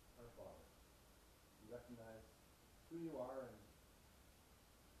you our Father. We recognize who you are and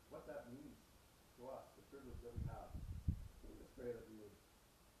what that means to us, the privilege that we have. We just pray that we would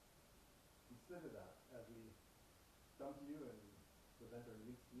consider that as we come to you and present our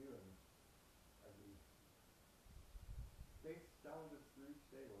needs to you, and as we face challenges through each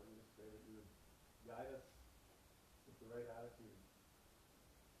day, Lord, we just pray that you would guide us with the right attitude,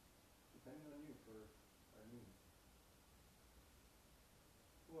 depending on you for our needs.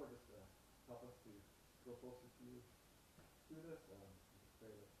 Lord, just help us to grow closer to you through this. Just pray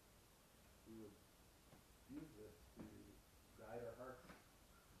that we would use this to guide our hearts to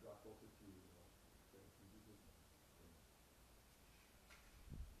draw closer to you, Lord. Pray this in Jesus' name.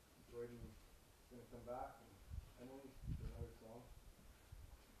 Jordan is going to come back, and Emily for another song.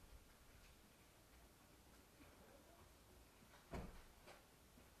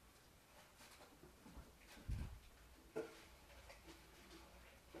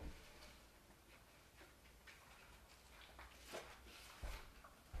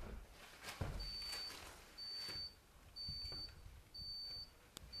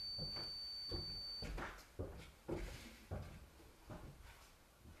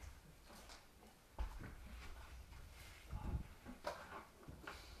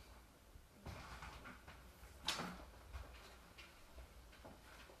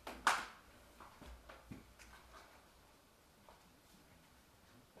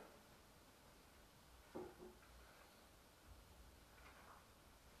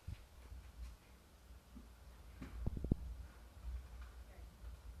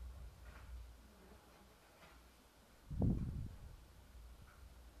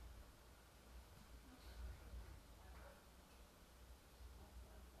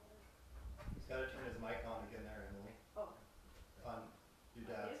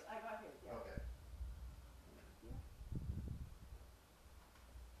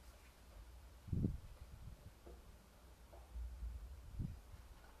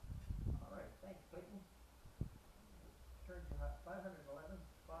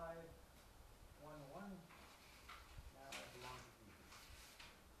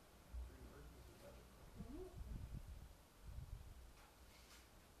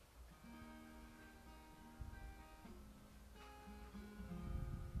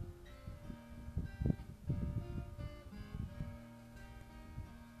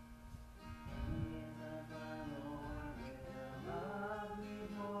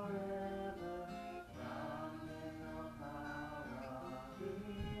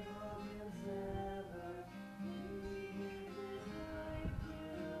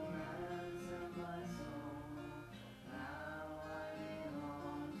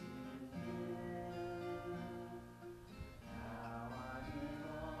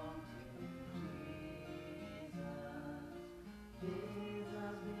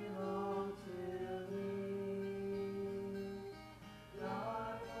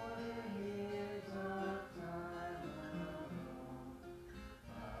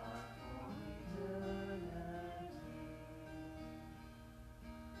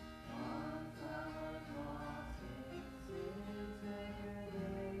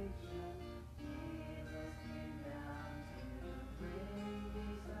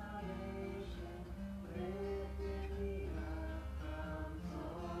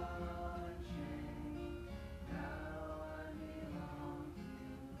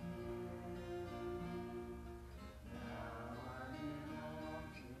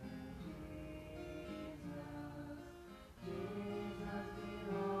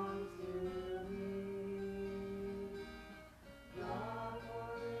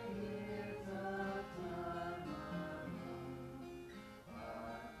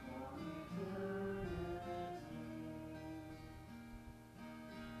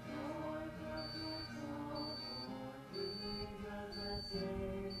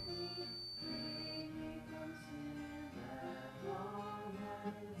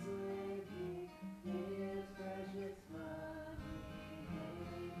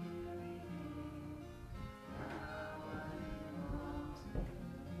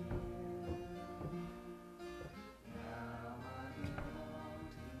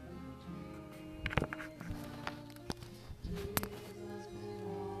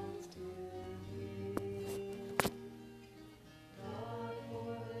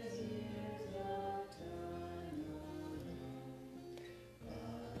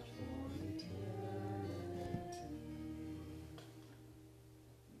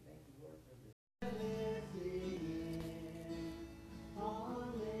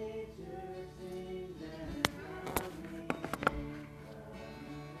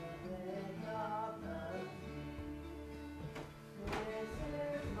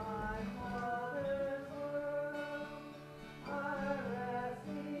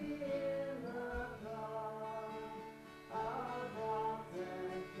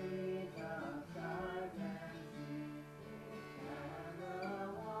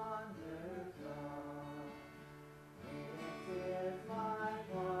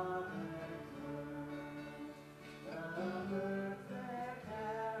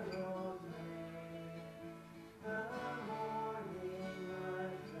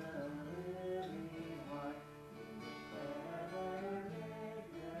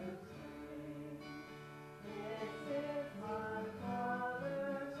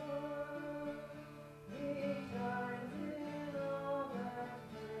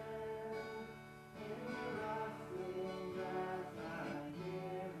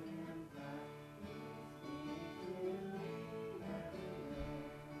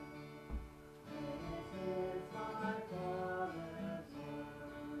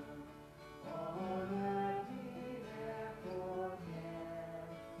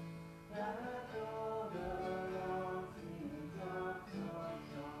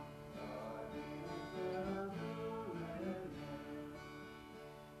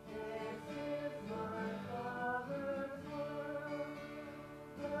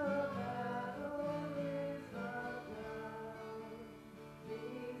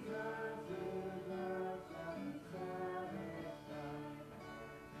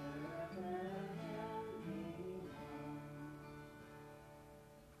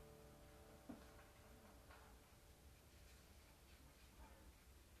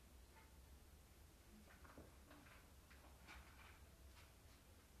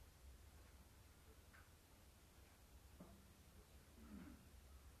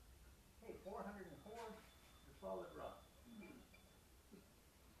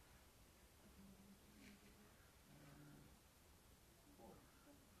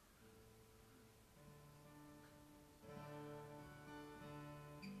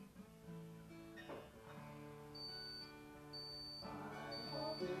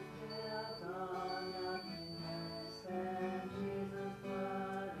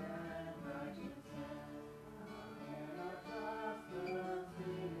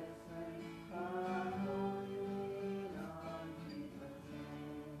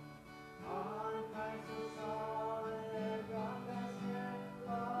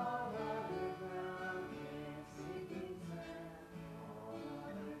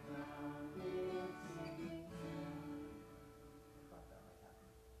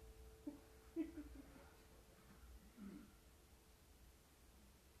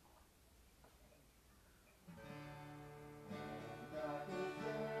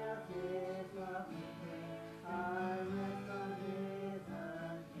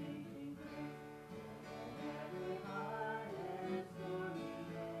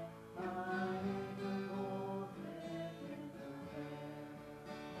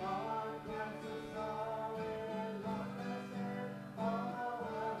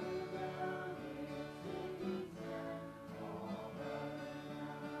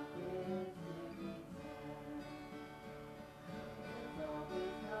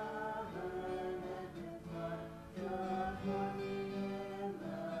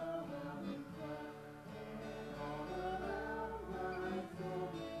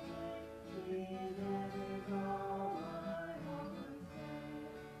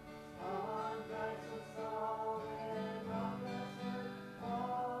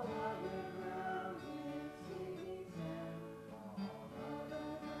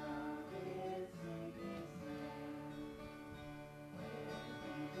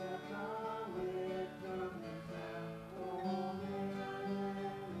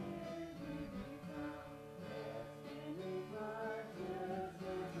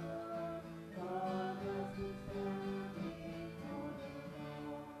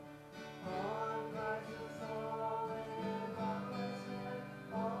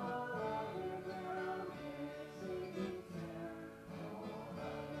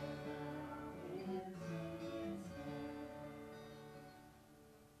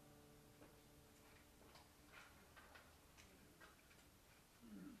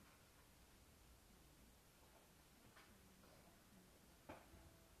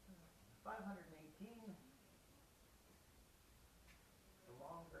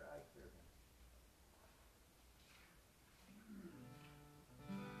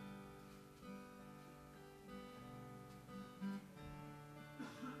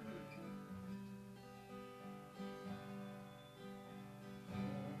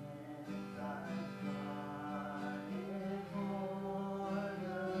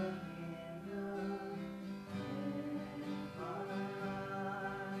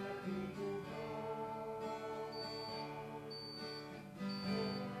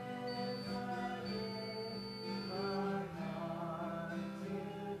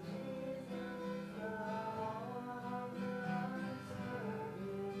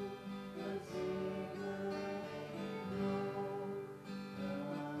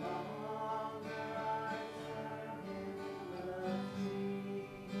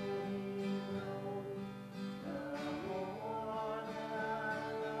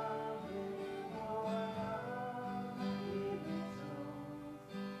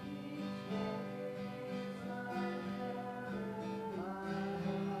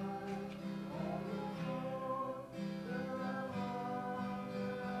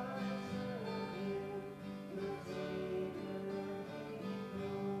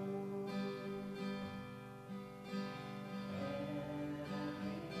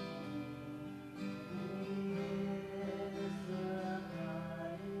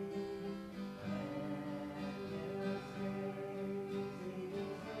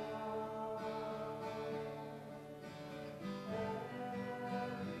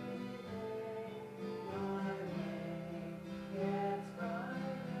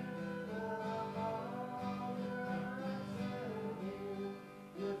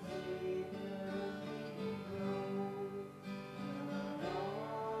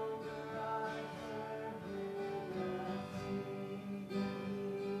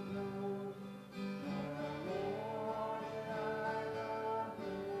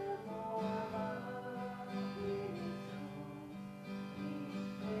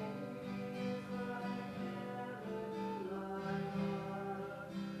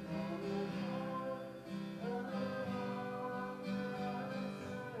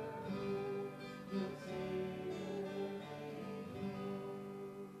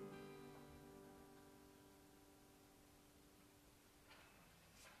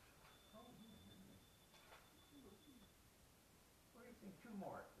 two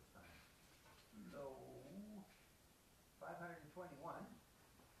more at this time. So, 521,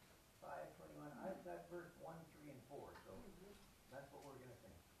 I've got verse 1, 3, and 4, so that's what we're gonna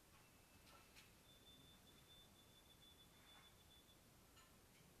sing.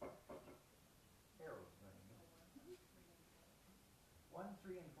 Harold's running it. 1,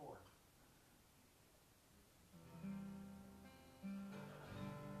 3, and 4.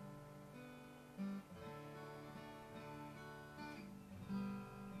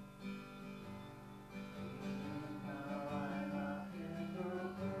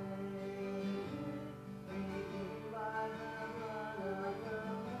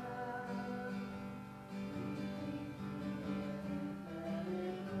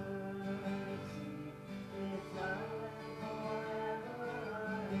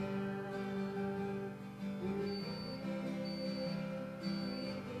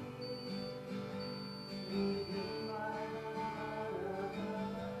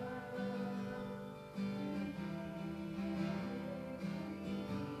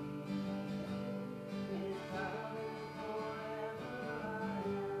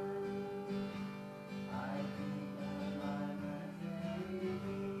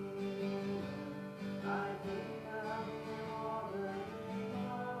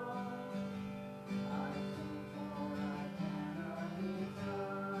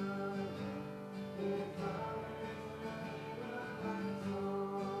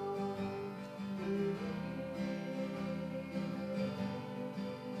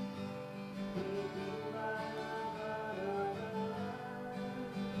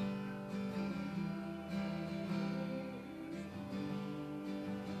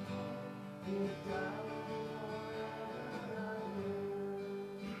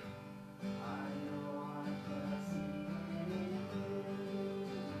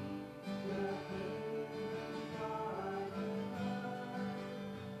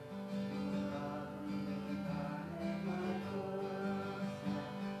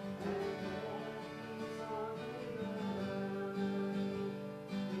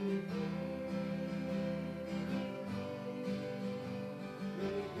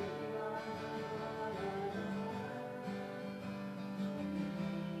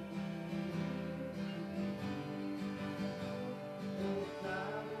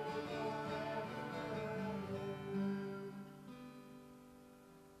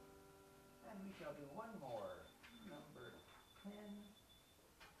 And we shall do one more, number 10.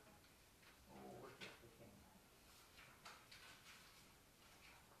 Oh, worship the King.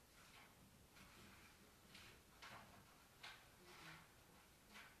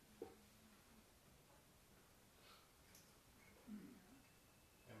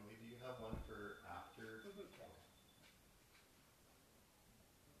 Emily, do you have one for after? Okay.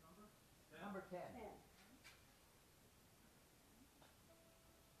 Number 10.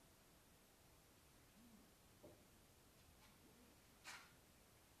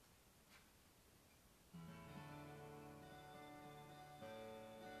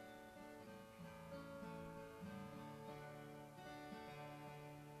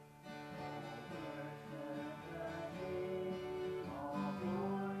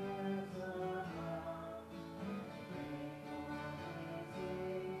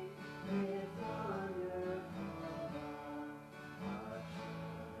 It's on your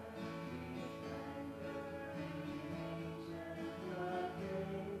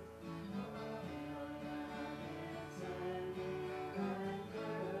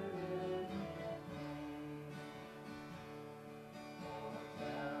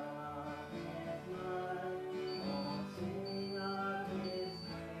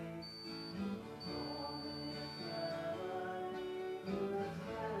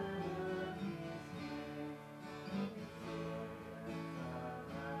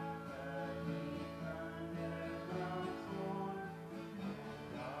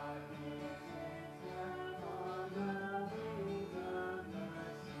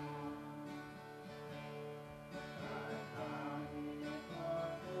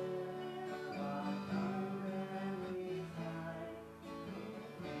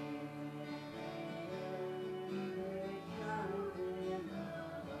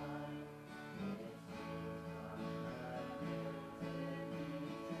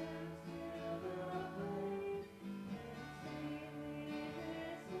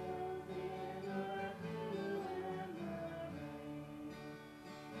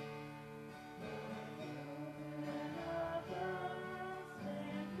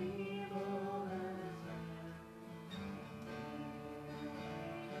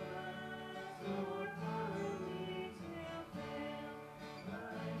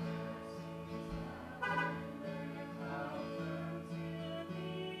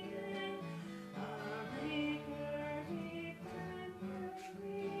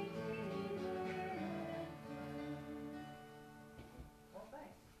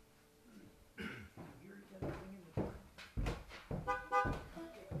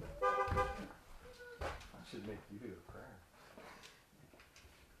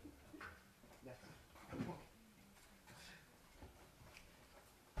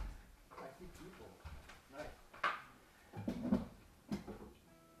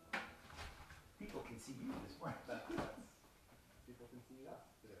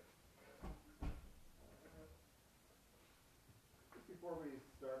before we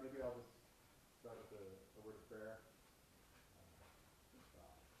start, maybe I'll just start with a word of prayer.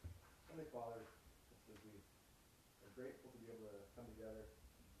 Heavenly Father, just as we are grateful to be able to come together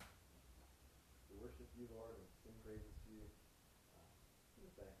to worship you, Lord, and sing praises to you. We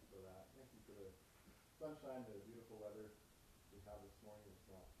just thank you for that. Thank you for the sunshine, the beautiful weather we have this morning. It's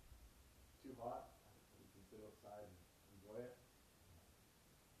not too hot. We can sit outside and enjoy it.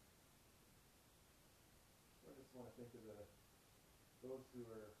 I just want to think of those who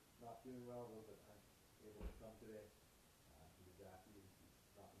are not feeling well, those that aren't able to come today. To Jackie, she's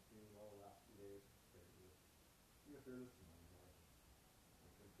not been feeling well the last few days. Pray that you be with her this morning, Lord. I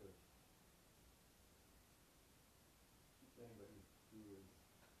think of anybody who is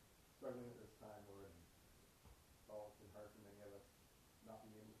struggling at this time, Lord, and it's all been hard for many of us not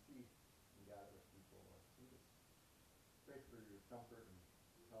being able to see and gather with people, Lord. So we just pray for your comfort and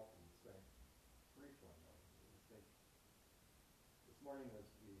help and strength for each one, Lord. We just think this morning as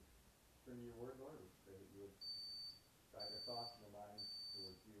we turn to your word, Lord, we pray that you would guide our thoughts and our minds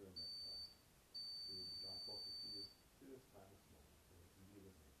towards you, and that we would be drawn closer to you through this time this morning. So in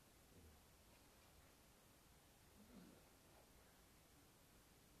Jesus' name, amen.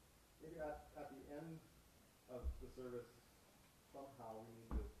 Maybe at the end of the service, somehow we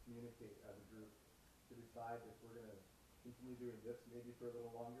need to communicate as a group to decide if we're going to continue doing this maybe for a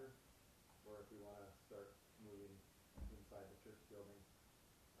little longer, or if we want to start moving inside the church building.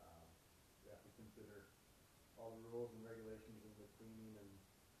 We have to consider all the rules and regulations and the cleaning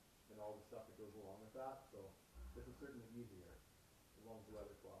and all the stuff that goes along with that. So this is certainly easier as long as the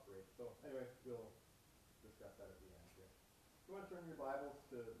weather cooperates. So anyway, we'll discuss that at the end here. If you want to turn your Bibles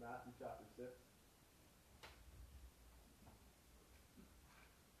to Matthew chapter 6.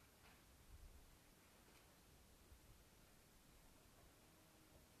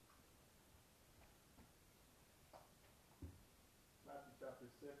 Matthew chapter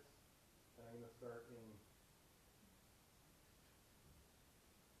 6, and I'm going to start in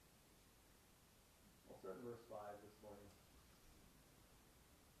verse 5 this morning.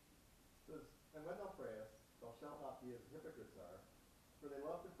 It says, "And when thou prayest, thou shalt not be as the hypocrites are, for they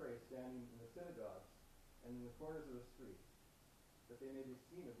love to pray standing in the synagogues and in the corners of the streets, that they may be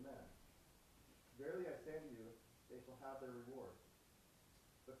seen of men. Verily I say to you, they shall have their reward.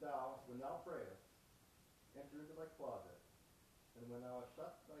 But thou, when thou prayest, enter into thy closet, and when thou hast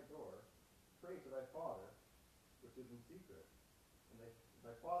shut thy door, pray to thy Father, which is in secret, and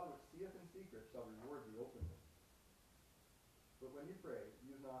thy Father which seeth in secret shall reward thee openly. But when you pray,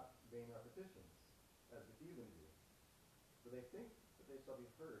 use not vain repetitions, as the heathen do, for they think that they shall be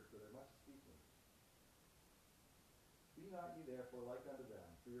heard for their much speaking. Be not ye therefore like unto them,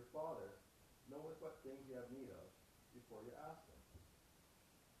 for your Father knoweth what things ye have need of, before you ask him.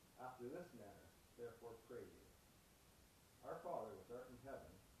 After this manner, therefore pray ye. Our Father which art in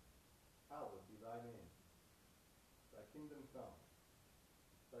heaven, hallowed be thy name. Thy kingdom come.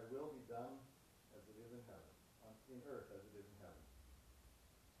 Thy will be done as it is in heaven, in earth as it is in heaven.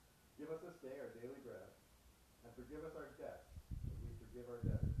 Give us this day our daily bread, and forgive us our debts, as we forgive our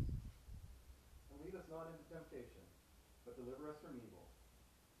debtors. And lead us not into temptation, but deliver us from evil.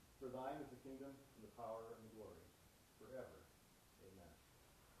 For thine is the kingdom, and the power, and the glory, forever. Amen.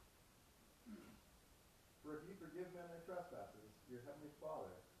 For if ye forgive men their trespasses, your heavenly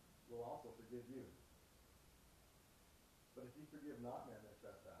Father will also forgive you. But if ye forgive not men their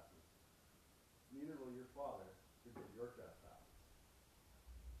trespasses, neither will your Father forgive your trespasses."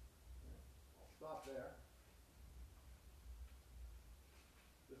 I'll stop there.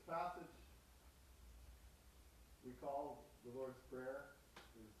 This passage we call the Lord's Prayer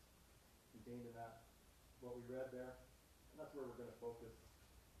is contained in that, what we read there, and that's where we're going to focus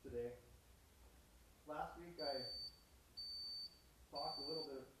today. Last week I talked a little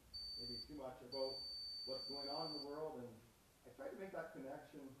bit, maybe too much, about what's going on in the world, and I tried to make that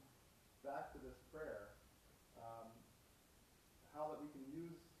connection back to this prayer, how that we can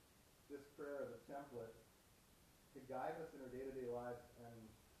use this prayer as a template to guide us in our day-to-day lives and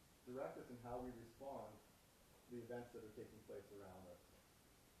direct us in how we respond to the events that are taking place around us.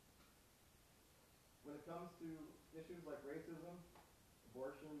 When it comes to issues like racism,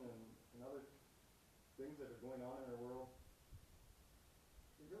 abortion, and other things that are going on in our world,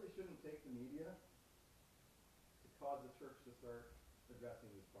 it really shouldn't take the media to cause the church to start addressing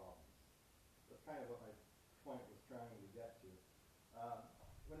these problems. That's kind of what my point was trying to get to.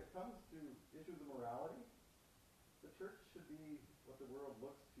 When it comes to issues of morality, the church should be what the world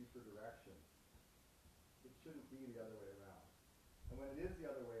looks to for direction. It shouldn't be the other way around. And when it is the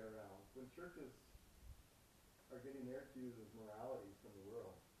other way around, when churches are getting their cues of morality from the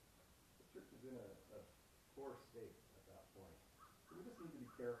world, the church is in a poor state at that point. So we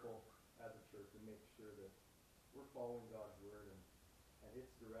careful as a church and make sure that we're following God's word and it's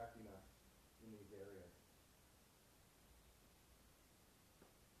directing us in these areas.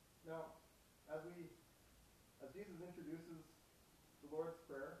 Now, as Jesus introduces the Lord's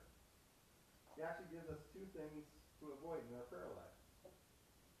Prayer, he actually gives us two things to avoid in our prayer life.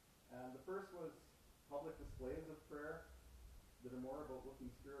 And the first was public displays of prayer that are more about looking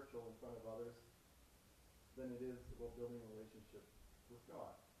spiritual in front of others than it is about building a relationship with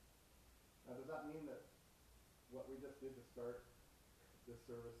God. Now, does that mean that what we just did to start this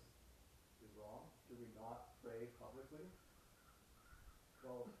service is wrong? Should we not pray publicly?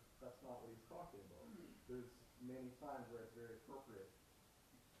 Well, that's not what he's talking about. There's many times where it's very appropriate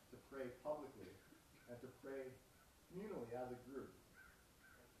to pray publicly and to pray communally as a group.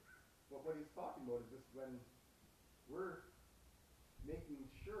 But what he's talking about is just when we're making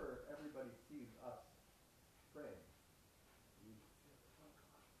sure everybody sees us praying.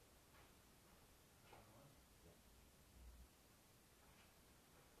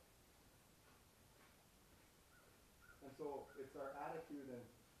 And so it's our attitude and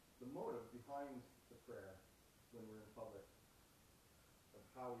the motive behind the prayer when we're in public of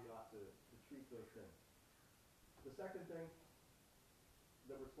how we ought to treat those things. The second thing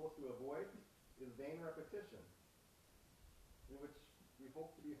that we're supposed to avoid is vain repetition, in which we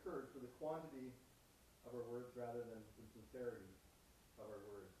hope to be heard for the quantity of our words rather than the sincerity of our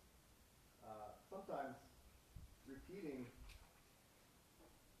words. Sometimes repeating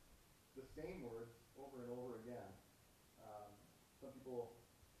the same words over and over again. Some people,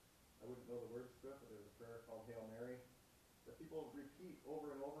 I wouldn't know the words to it, but there's a prayer called Hail Mary that people repeat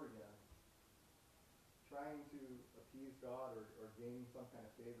over and over again, trying to appease God or gain some kind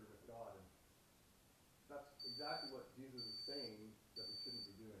of favor with God. And that's exactly what Jesus is saying that we shouldn't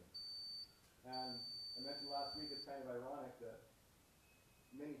be doing. And I mentioned last week it's kind of ironic that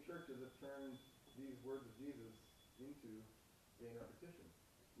many churches have turned these words of Jesus into vain repetition.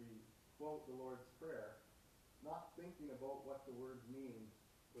 We quote the Lord's Prayer, not thinking about what the words mean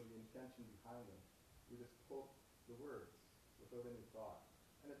or the intention behind them. We just quote the words without any thought.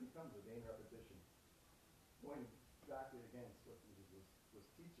 And it becomes a vain repetition, going exactly against what Jesus was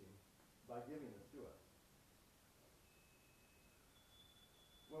teaching by giving this to us.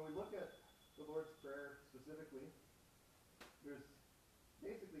 When we look at the Lord's Prayer specifically, there's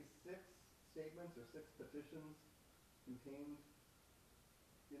basically 6 statements or 6 petitions contained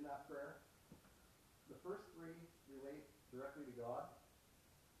in that prayer. The first 3 relate directly to God,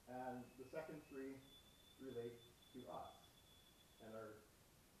 and the second 3 relate to us and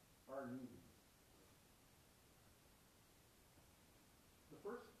our needs. The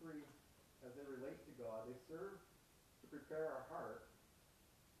first 3, as they relate to God, they serve to prepare our heart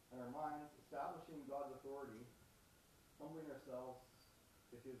and our minds, establishing God's authority, humbling ourselves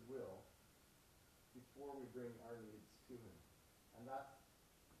to his will before we bring our needs to him. And that's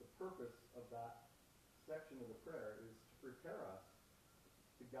the purpose of that section of the prayer, is to prepare us,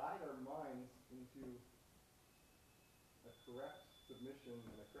 to guide our minds into a correct submission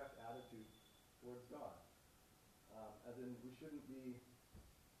and a correct attitude towards God. As in, we shouldn't be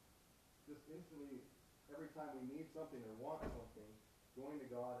just instantly, every time we need something or want something, going to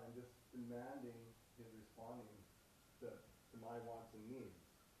God and just demanding his responding to my wants and needs.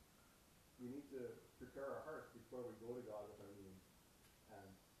 We need to prepare our hearts before we go to God with our needs and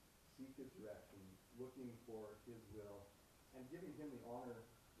seek his direction, looking for his will, and giving him the honor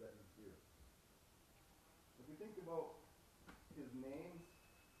that he's due. If we think about his names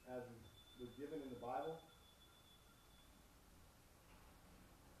as was given in the Bible,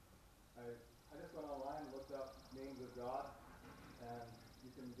 I just went online and looked up names of God, and you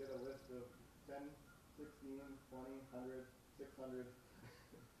can get a list of 10, 16, 20, 100, 600,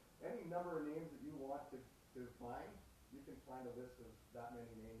 any number of names that you want to find, you can find a list of that many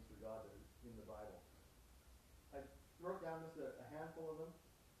names for God that is in the Bible. I wrote down just a handful of them.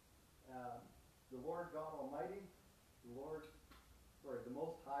 The Lord God Almighty, the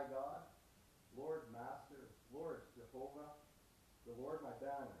Most High God, Lord Master, Lord Jehovah, the Lord my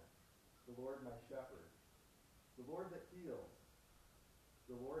banner, the Lord my shepherd, the Lord that heals,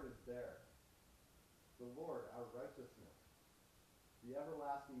 the Lord is there, the Lord our righteousness, the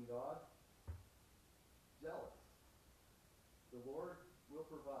everlasting God, jealous, the Lord will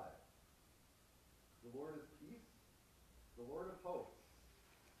provide, the Lord is peace, the Lord of hosts,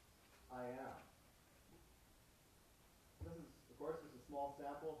 I am. This is, of course, just a small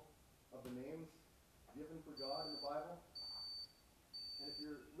sample of the names given for God in the Bible. And if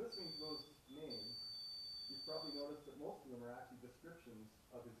you're listening to those names, you've probably noticed that most of them are actually descriptions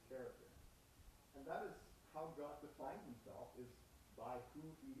of his character. And that is how God defines himself, is by who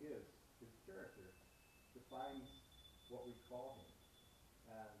he is, his character, defines what we call him.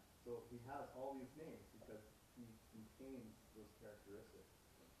 And so he has all these names because he contains those characteristics.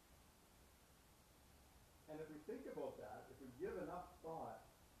 And if we think about that, if we give enough thought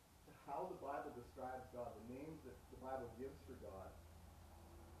to how the Bible describes God, the names that the Bible gives for God,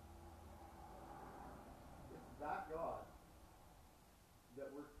 it's that God that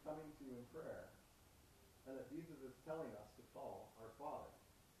we're coming to in prayer, and that Jesus is telling us to call our Father.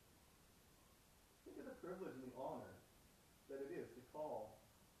 Think of the privilege and the honor that it is to call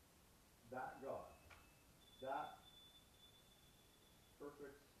that God, that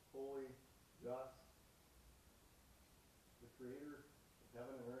perfect, holy, just, the creator of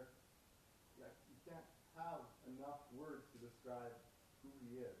heaven and earth. Yeah, you can't have enough words to describe who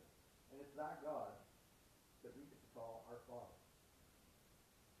he is. And it's that God that we get to call our Father.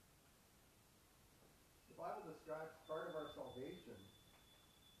 The Bible describes part of our salvation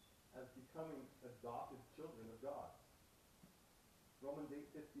as becoming adopted children of God. Romans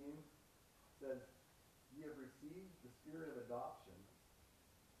 8:15 says, "Ye have received the spirit of adoption,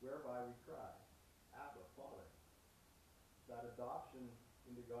 whereby we cry, Abba, Father." That adoption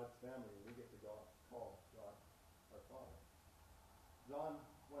into God's family, we get to call God our Father. John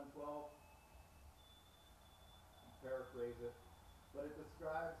 1:12, paraphrase it, but it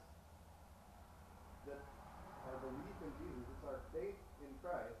describes that our belief in Jesus, it's our faith in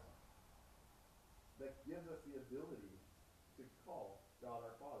Christ that gives us the ability to call God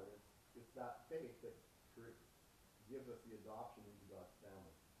our Father. It's that faith that gives us the adoption into God's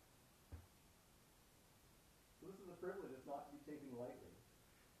family. So this is a privilege that's not to be taken lightly.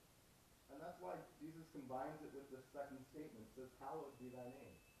 And that's why Jesus combines it with the second statement. It says, "Hallowed be thy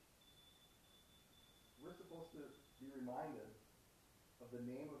name." We're supposed to be reminded of the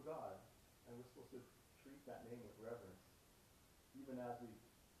name of God, and we're supposed to treat that name with reverence, even as we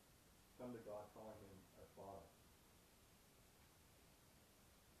come to God calling him our Father.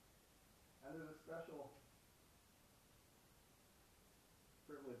 And there's a special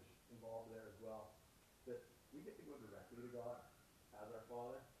privilege involved there as well, that we get to go directly to God as our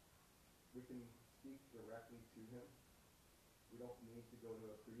Father. We can speak directly to him. We don't need to go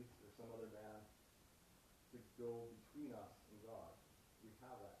to a priest or some other man to go between us and God. We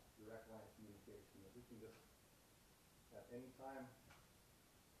have that direct line of communication that we can just, at any time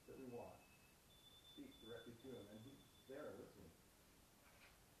that we want, speak directly to him, and he's there listening.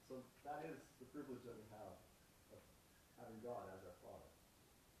 So that is the privilege that we have of having God as our Father.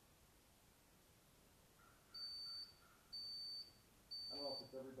 I don't know if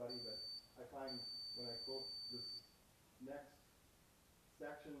it's everybody, but I find when I quote this next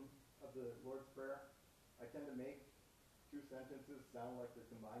section of the Lord's Prayer, I tend to make two sentences sound like they're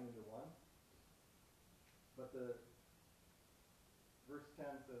combined into one. But the verse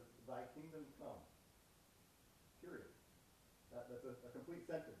 10 says, "Thy kingdom come." Period. That's a complete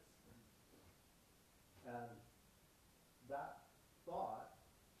sentence. And that thought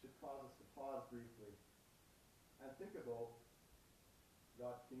should cause us to pause briefly and think about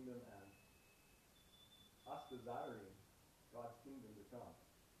God's kingdom and us desiring God's kingdom to come.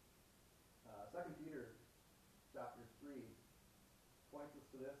 2 Peter chapter 3 points us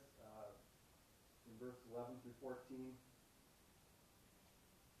to this in verse 11 through 14.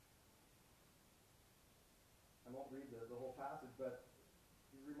 I won't read the whole passage, but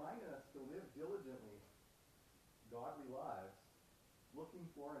he's reminding us to live diligently godly lives, looking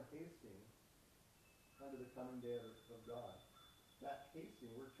for and hasting unto the coming day of God. That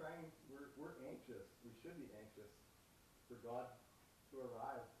hasting, we're anxious. We should be anxious for God to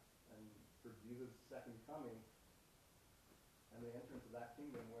arrive and for Jesus' second coming and the entrance of that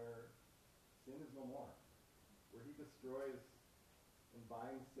kingdom where sin is no more, where he destroys and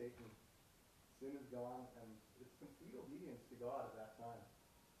binds Satan. Sin is gone, and it's complete obedience to God at that time.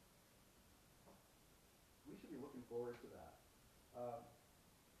 We should be looking forward to that.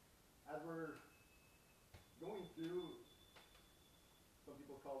 As we're going through, some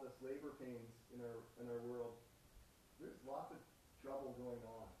people call this labor pains in our world, there's lots of trouble going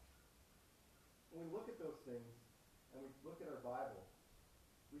on. When we look at those things, and we look at our Bible,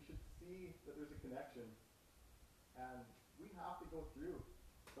 we should see that there's a connection, and we have to go through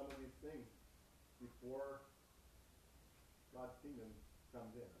some of these things before God's kingdom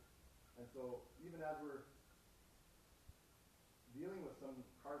comes in. And so, even as we're dealing with some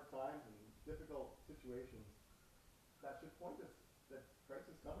hard times and difficult situations, that should point us that Christ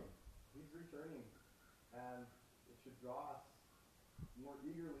is coming. He's returning, and it should draw us more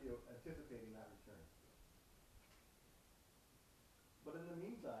eagerly anticipating that return. But in the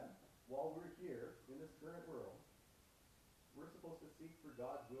meantime, while we're here in this current world, we're supposed to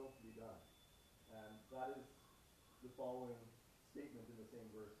God's will to be done. And that is the following statement in the same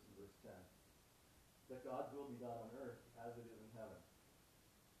verse, in verse 10. That God's will be done on earth as it is in heaven.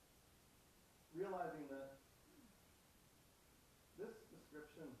 Realizing that this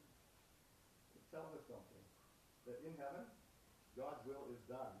description tells us something. That in heaven, God's will is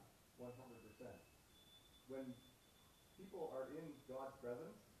done 100%. When people are in God's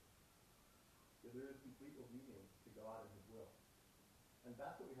presence, there is complete obedience to God and his will. And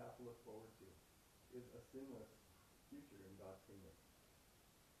that's what we have to look forward to, is a sinless future in God's kingdom.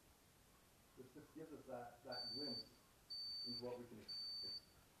 This just gives us that glimpse into what we can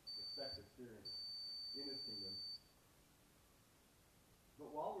expect to experience in his kingdom. But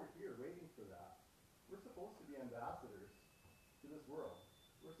while we're here waiting for that, we're supposed to be ambassadors to this world.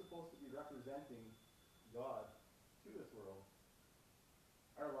 We're supposed to be representing God to this world.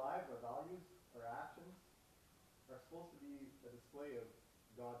 Our lives, our values, our actions are supposed to be a display of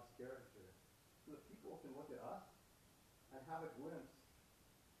God's character so that people can look at us and have a glimpse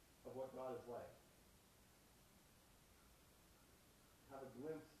of what God is like. Have a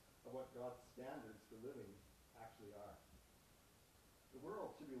glimpse of what God's standards for living actually are. The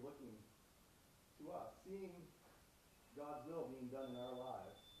world should be looking to us, seeing God's will being done in our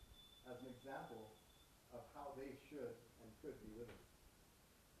lives as an example of how they should and could be living.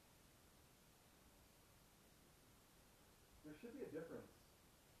 There should be a difference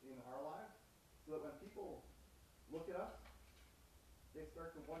in our lives so that when people look at us, they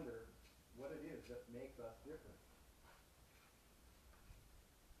start to wonder what it is that makes us different.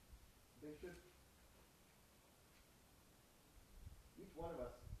 Each one of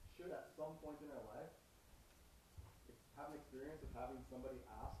us should at some point in our life have an experience of having somebody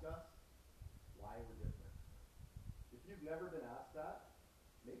ask us why we're different. If you've never been asked that,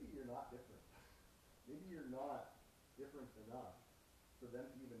 maybe you're not different. Maybe you're not different enough for them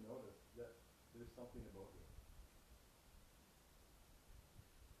to even notice that there's something about you.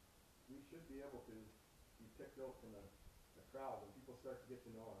 We should be able to be picked out from the crowd when people start to get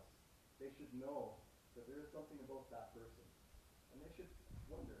to know us. They should know that there is something about that person. And they should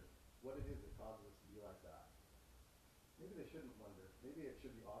wonder what it is that causes us to be like that. Maybe they shouldn't wonder. Maybe it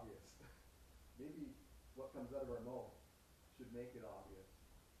should be obvious. Maybe what comes out of our mouth should make it obvious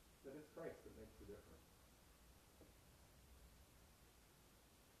that it's Christ that makes the difference.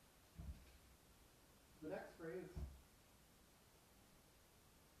 The next phrase,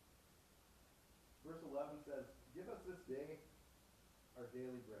 verse 11 says, "Give us this day our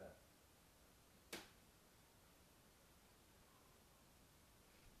daily bread."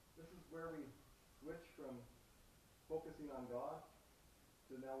 This is where we switch from focusing on God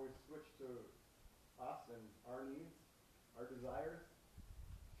to now we switch to us and our needs, our desires.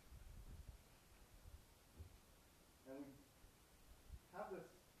 And we have this,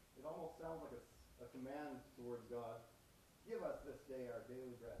 it almost sounds like a command towards God. Give us this day our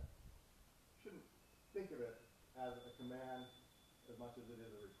daily bread. Shouldn't think of it as a command as much as it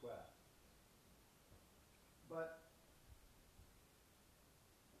is a request. But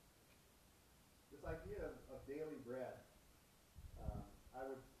this idea of daily bread, I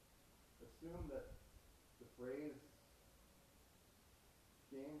would assume that the phrase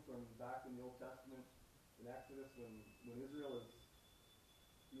came from back in the Old Testament in Exodus when Israel is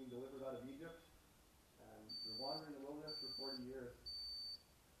being delivered out of Egypt and they're wandering in the wilderness for 40 years.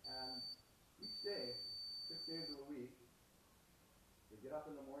 And each day, 6 days of the week, they get up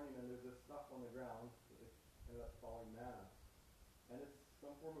in the morning and there's this stuff on the ground that they ended up calling manna. And it's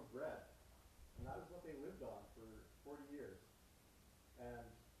some form of bread. And that is what they lived on for 40 years. And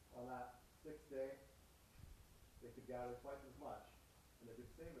on that sixth day, they could gather twice as much, and they could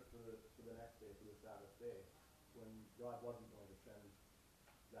save it for the next day, for the Sabbath day, when God wasn't going to send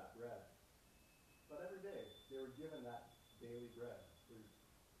that bread. But every day, they were given that daily bread.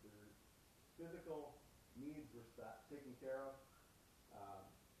 Their physical needs were taken care of.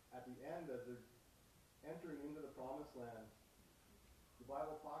 At the end, as they're entering into the promised land, the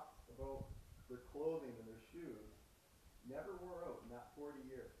Bible talks about their clothing and their shoes never wore out in that 40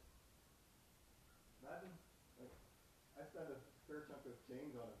 years. Imagine, like, I spent a fair chunk of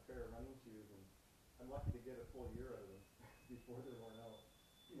change on a pair of running shoes, and I'm lucky to get a full year out of them before they're worn out.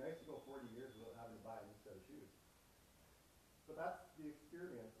 It'd be nice to go 40 years without having to buy a new set of shoes. But that's the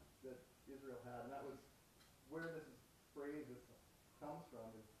experience that Israel had, and that was where this phrase comes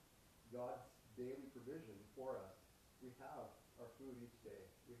from, is God's daily provision for us. We have our food each day.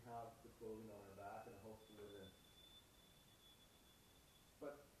 We have the clothing on our back and a house to live in.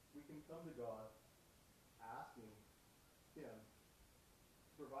 But we can come to God asking Him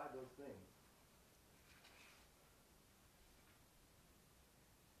to provide those things.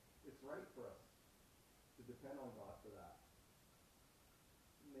 it's right for us to depend on God for that.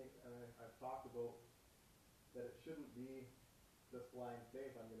 I've talked about that it shouldn't be just blind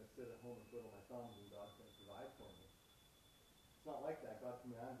faith. I'm going to sit at home and twiddle my thumbs and God's going to provide for me. It's not like that. God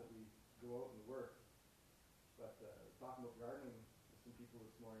commands that we go out and work. But talking about gardening with some people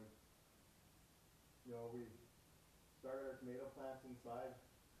this morning, we started our tomato plants inside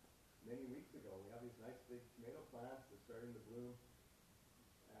many weeks ago. We have these nice big tomato plants. They're starting to bloom.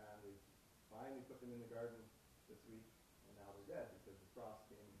 And we finally put them in the garden this week. And now they're dead because the frost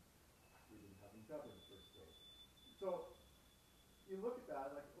came. We didn't have them covered the first day. So you look at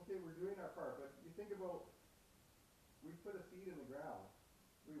that like, okay, we're doing our part. But you think about, we put a seed in the ground.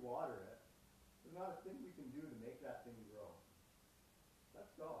 We water it. There's not a thing we can do to make that thing grow.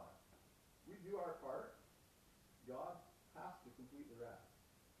 That's God. We do our part. God has to complete the rest.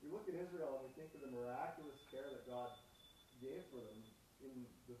 We look at Israel and we think of the miraculous care that God gave for them in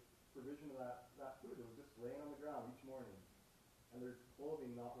the provision of that food. It was just laying on the ground each morning. And there's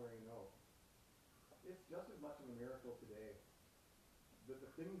clothing not wearing out. It's just as much of a miracle today that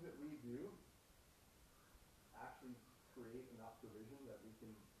the things that we do actually create enough provision that we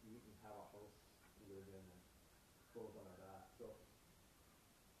can eat and have a house to live in and clothes on our back. So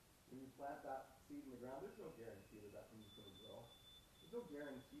when you plant that seed in the ground, there's no guarantee that thing's going to grow. There's no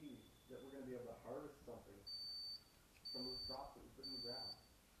guarantee that we're going to be able to harvest something from those crops that we put in the ground.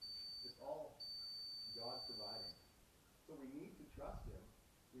 It's all God providing. So we need to trust Him.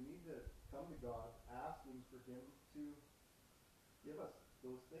 We need to come to God asking for Him to give us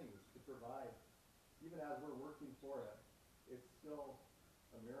those things, to provide. Even as we're working for it, it's still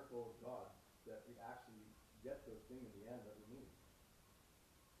a miracle of God that we actually get those things in the end that we need.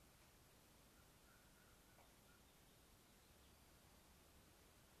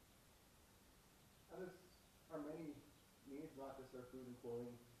 And there are many needs, not just our food and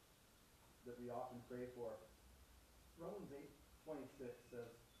clothing, that we often pray for. Romans 8:26 says,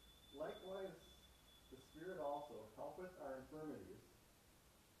 "Likewise, the Spirit also helpeth our infirmities,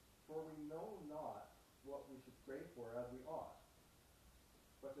 for we know not what we should pray for as we ought.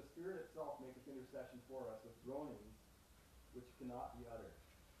 But the Spirit itself maketh intercession for us with groanings which cannot be uttered."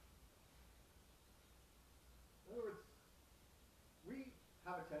 In other words, we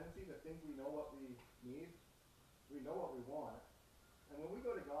have a tendency to think we know what we need, we know what we want, and when we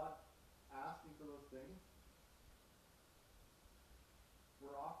go to God asking for those things,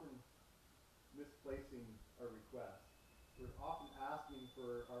 we're often misplacing our requests. We're often asking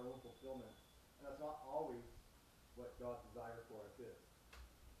for our own fulfillment, and that's not always what God's desire for us is.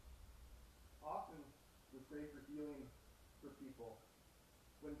 Often we pray for healing for people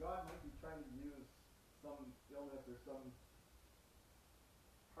when God might be trying to use some illness or some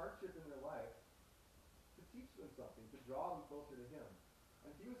hardship in their life to teach them something, to draw them closer to Him.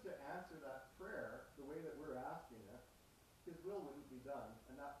 And if He was to answer that prayer the way that we're asking it, His will wouldn't be done,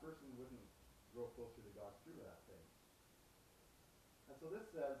 and that person wouldn't grow closer to God through that thing. And so this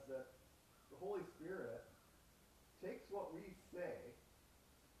says that the Holy Spirit takes what we say,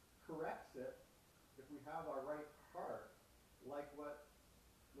 corrects it if we have our right heart, like what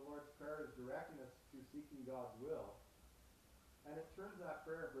the Lord's Prayer is directing us to, seeking God's will, and it turns that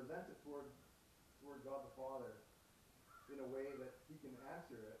prayer and presents it toward God the Father in a way that He can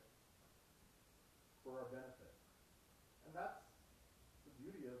answer it for our benefit. And that's the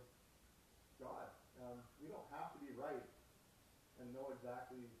beauty of God. We don't have to be right and know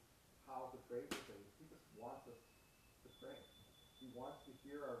exactly how to pray for things. He just wants us to pray. He wants to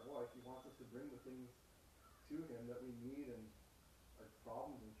hear our voice. He wants us to bring the things to Him that we need and our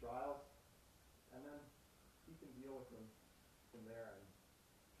problems and trials, and then He can deal with them from there and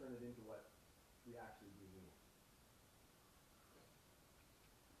turn it into what we actually do need.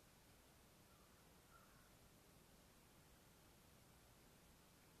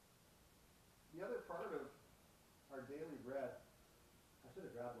 The other part of our daily bread, I should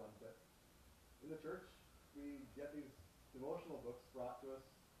have grabbed one, but in the church we get these devotional books brought to us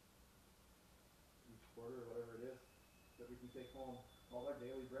each quarter or whatever it is that we can take home, called our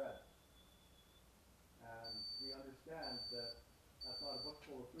daily bread. And we understand that that's not a book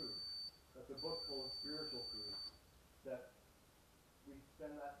full of food. That's a book full of spiritual food. That we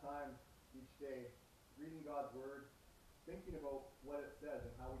spend that time each day reading God's Word, thinking about what it says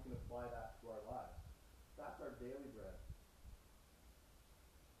and how we can apply that to our lives. That's our daily bread.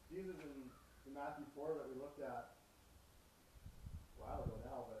 Jesus in Matthew 4 that we looked at a while ago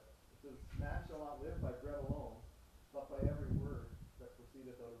now, but it says, "Man shall not live by bread alone, but by every word that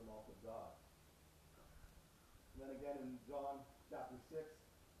proceedeth out of the mouth of God." And then again in John chapter 6,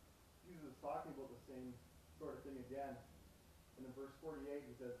 Jesus is talking about the same sort of thing again. And in verse 48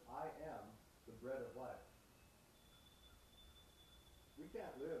 he says, I am the bread of life. We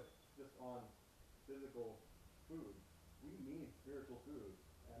can't live just on physical food. We need spiritual food.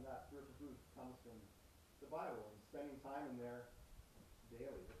 And that spiritual food comes from the Bible and spending time in there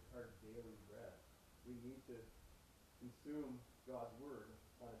daily. It's our daily bread. We need to consume God's word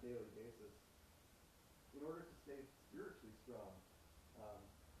on a daily basis in order to stay spiritually strong,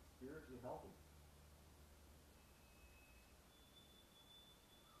 spiritually healthy.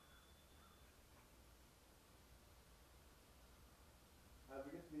 As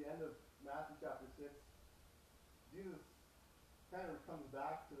we get to the end of Matthew chapter 6, Jesus kind of comes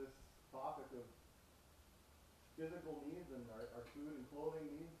back to this topic of physical needs and our food and clothing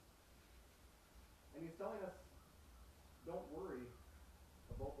needs. And he's telling us, don't worry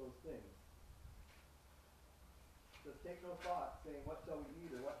about those things. He says, take no thought, saying, what shall we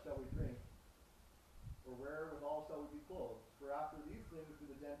eat, or what shall we drink, or wherewithal shall we be clothed? For after these things do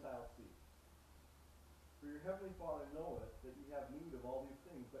the Gentiles seek. For your heavenly Father knoweth that ye have need of all these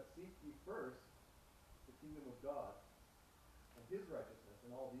things, but seek ye first the kingdom of God and his righteousness,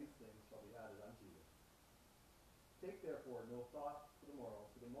 and all these things shall be added unto you. Take therefore no thought for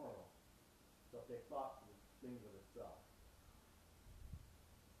the morrow shall take thought for the things of itself.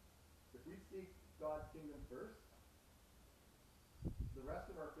 If we seek God's kingdom first, the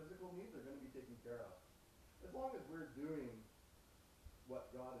rest of our physical needs are going to be taken care of. As long as we're doing what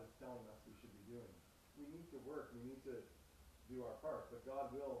God is telling us we should be doing. We need to work, we need to do our part, but God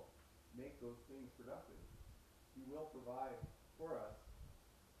will make those things productive. He will provide for us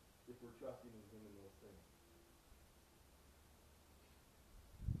if we're trusting in him in those things.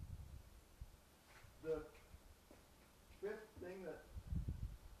 The fifth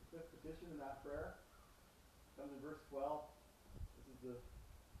petition in that prayer comes in verse 12. This is the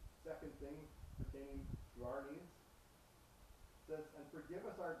second thing pertaining to our needs. It says, and forgive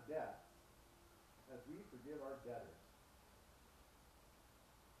us our debts as we forgive our debtors.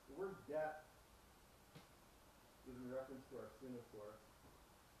 The word debt is in reference to our sin, of course.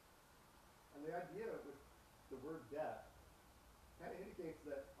 And the idea with the word debt kind of indicates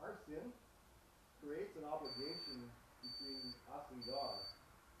that our sin creates an obligation between us and God.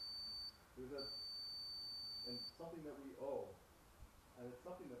 And something that we owe. And it's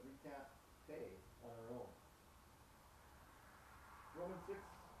something that we can't pay on our own. Romans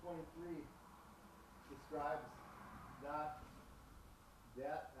 6:23 describes that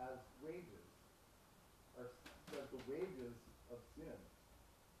debt as wages, or says the wages of sin.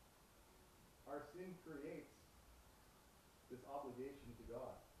 Our sin creates this obligation to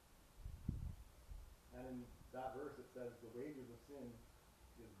God. And in that verse it says the wages of sin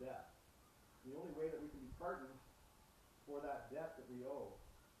is death. The only way that we can be pardoned for that debt that we owe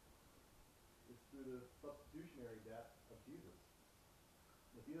is through the substitutionary death of Jesus.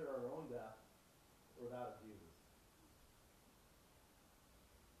 It's either our own death or that of Jesus.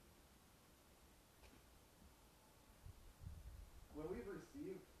 When we've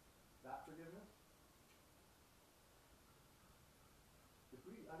received that forgiveness, if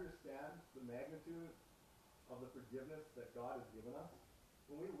we understand the magnitude of the forgiveness that God has given us,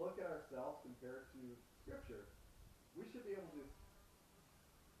 when we look at ourselves compared to Scripture, we should be able to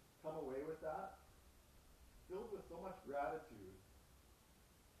come away with that filled with so much gratitude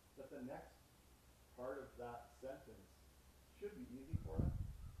that the next part of that sentence should be easy for us.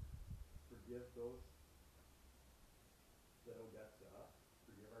 Forgive those that owe debts to us.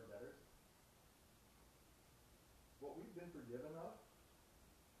 Forgive our debtors. What we've been forgiven of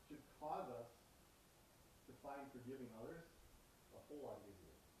should cause us to find forgiving others a whole lot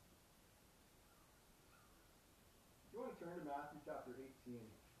easier. If you want to turn to Matthew chapter 18,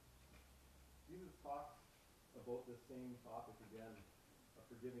 Jesus talks about this same topic again of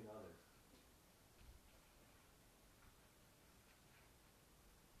forgiving others.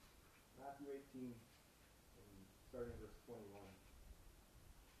 Matthew 18, starting verse 21.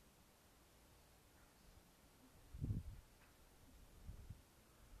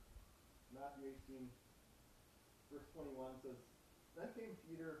 Matthew 18, verse 21 says, Then came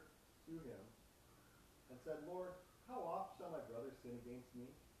Peter to him and said, Lord, how oft shall my brother sin against me,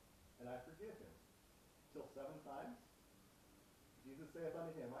 and I forgive him? Till 7 times? Jesus saith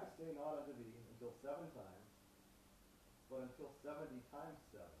unto him, I say not unto thee until 7 times, but until 70 times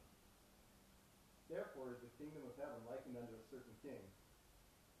 7. Therefore is the kingdom of heaven likened unto a certain king,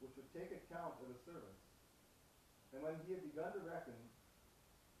 which would take account of his servants. And when he had begun to reckon,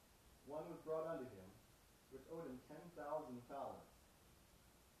 one was brought unto him, which owed him 10,000 talents.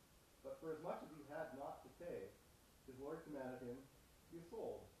 But for as much as he had not to pay, his Lord commanded him to be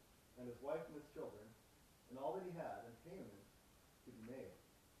sold, and his wife and his children, and all that he had, and payment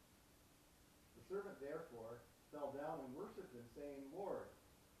servant therefore fell down and worshipped him, saying, Lord,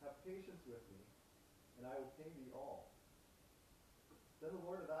 have patience with me, and I will pay thee all. Then the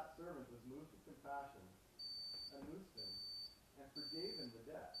Lord of that servant was moved with compassion, and loosed him, and forgave him the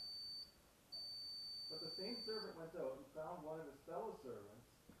debt. But the same servant went out and found one of his fellow servants,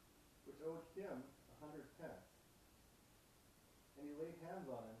 which owed him 100 pence. And he laid hands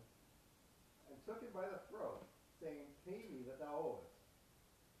on him, and took him by the throat, saying, Pay me that thou owest.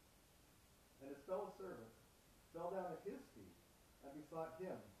 And his fellow servant fell down at his feet, and besought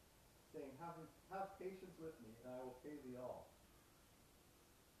him, saying, Have patience with me, and I will pay thee all.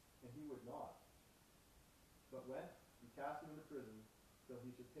 And he would not, but went and cast him into prison till he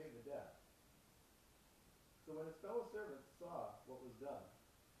should pay the debt. So when his fellow servants saw what was done,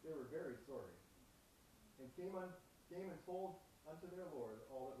 they were very sorry, and came and told unto their Lord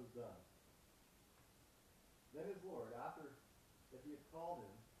all that was done. Then his Lord, after that he had called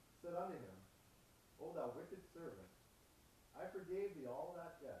him, said unto him, O thou wicked servant, I forgave thee all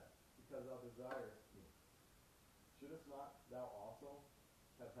that debt, because thou desirest me. Shouldest not thou also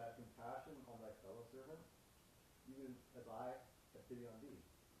have had compassion on thy fellow servant, even as I had pity on thee?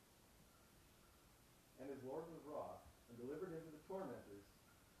 And his Lord was wroth, and delivered him to the tormentors,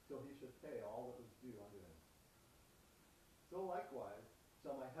 till he should pay all that was due unto him. So likewise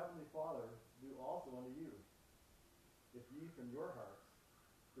shall my heavenly Father do also unto you, if ye from your hearts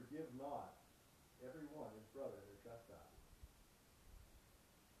forgive not every one his brother their trespasses.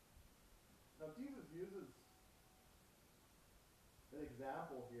 Now Jesus uses an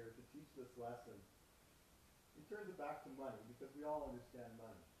example here to teach this lesson. He turns it back to money, because we all understand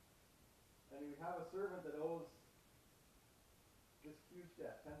money. And we have a servant that owes this huge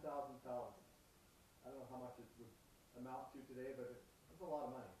debt, 10,000 talents. I don't know how much it would amount to today, but it's a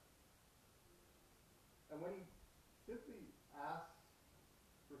lot of money. And when he simply asks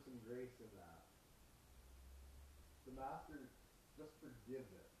for some grace in that, the master just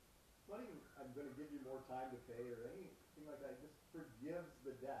forgives it. It's not even, I'm going to give you more time to pay or anything like that. He just forgives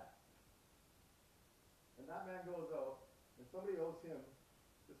the debt. And that man goes out, and somebody owes him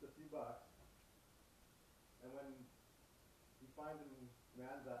just a few bucks. And when he finds him and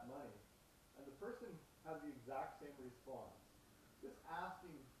demands that money, and the person has the exact same response, just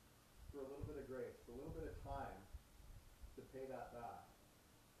asking for a little bit of grace, a little bit of time to pay that back.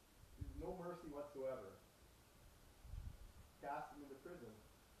 There's no mercy whatsoever. Cast him into prison,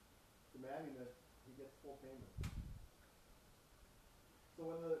 demanding that he gets full payment. So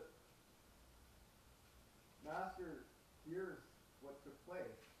when the master hears what took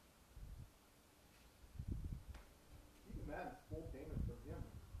place, he demands full payment from him.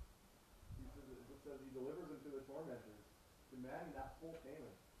 It says he delivers him to the tormentors, demanding that full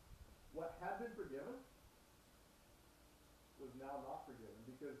payment. What had been forgiven was now not forgiven,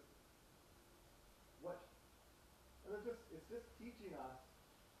 because it's just teaching us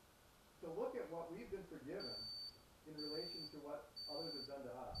to look at what we've been forgiven in relation to what others have done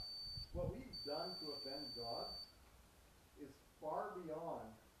to us. What we've done to offend God is far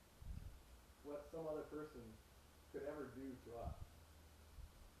beyond what some other person could ever do to us.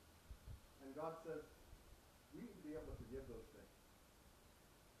 And God says we need to be able to forgive those things.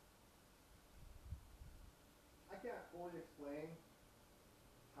 I can't fully explain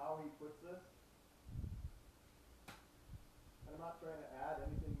how he puts this. And I'm not trying to add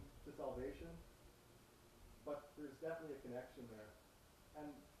anything to salvation, but there's definitely a connection there.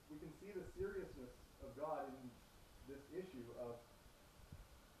 And we can see the seriousness of God in this issue of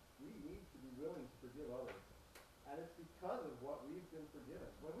we need to be willing to forgive others. And it's because of what we've been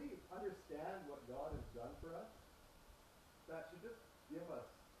forgiven. When we understand what God has done for us, that should just give us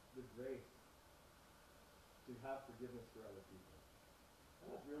the grace to have forgiveness for other people.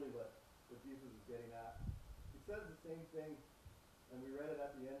 And that's really what Jesus is getting at. He says the same thing, and we read it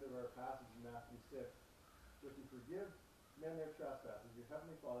at the end of our passage in Matthew 6. If you forgive men their trespasses, your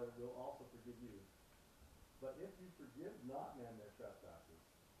heavenly Father will also forgive you. But if you forgive not men their trespasses,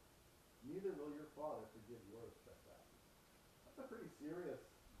 neither will your Father forgive your trespasses. That's a pretty serious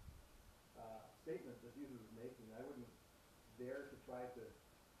statement that Jesus is making. I wouldn't dare to try to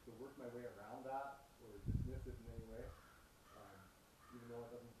work my way around that or dismiss it in any way, even though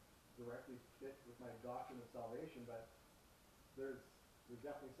it doesn't directly fit with my doctrine of salvation, but there's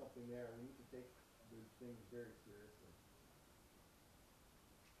definitely something there. We need to take these things very seriously.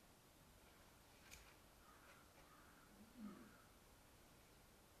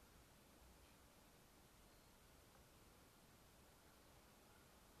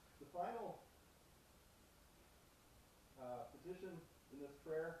 The final petition in this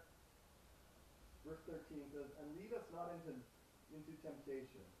prayer, verse 13 says, And lead us not into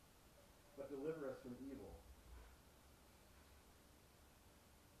temptation, but deliver us from evil.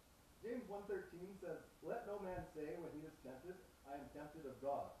 James 1:13 says, "Let no man say when he is tempted, I am tempted of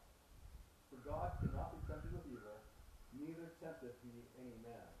God. For God cannot be tempted with evil, neither tempteth he any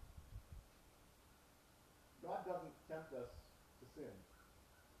man." God doesn't tempt us to sin.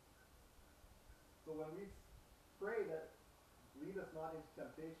 So when we pray that lead us not into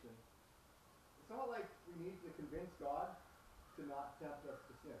temptation, it's not like we need to convince God to not tempt us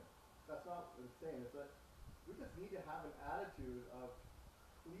to sin. That's not what it's saying. It's that we just need to have an attitude of,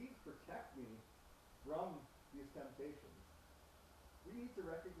 please protect me from these temptations. We need to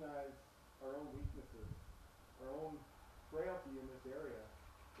recognize our own weaknesses, our own frailty in this area,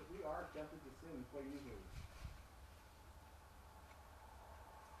 because we are tempted to sin quite easily.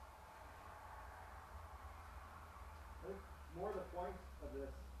 I think more the point of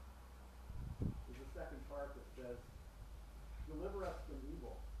this is the second part that says, deliver us from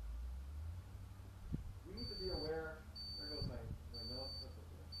evil. We need to be aware, there goes my notes, that's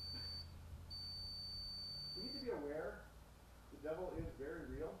okay. We need to be aware the devil is very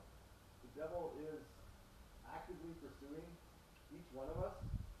real. The devil is actively pursuing each one of us.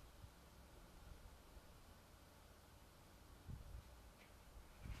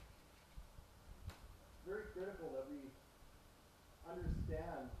 It's very critical that we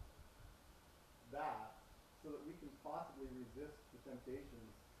understand that so that we can possibly resist the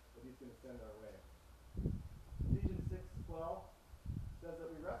temptations that he's going to send our way. Ephesians 6:12 says that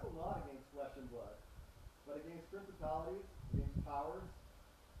we wrestle not against flesh and blood, but against principalities, against powers,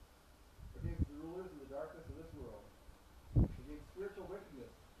 against the rulers in the darkness of this world, against spiritual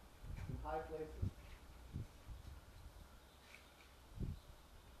wickedness in high places.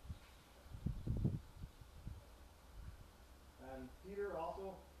 And Peter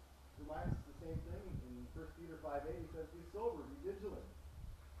also reminds us the same thing in 1 Peter 5:8. He says, "Be sober, be vigilant,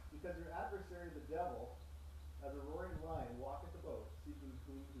 because your adversary the devil, as a roaring lion, walketh about, seeking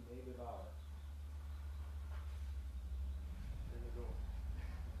whom he may devour." There you go.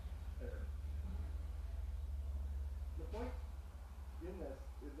 There. The point in this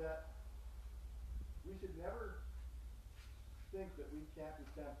is that we should never think that we can't be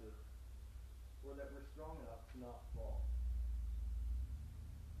tempted or that we're strong enough to not fall.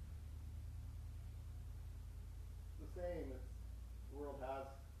 The saying that the world has,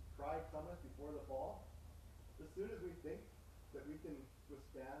 pride cometh before the fall. As soon as we think that we can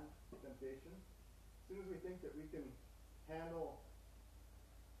withstand temptation, as soon as we think that we can handle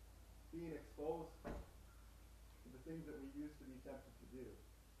being exposed to the things that we used to be tempted to do,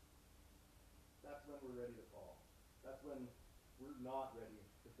 that's when we're ready to fall. That's when we're not ready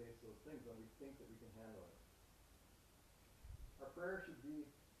to face those things, when we think that we can handle it. Our prayer should be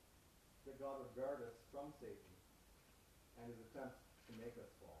that God would guard us from Satan and his attempts to make us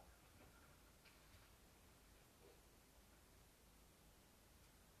fall.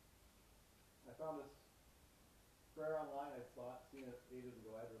 I found this prayer online. I seen it ages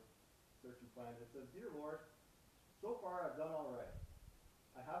ago. I had to search and find it. It says, "Dear Lord, so far I've done all right.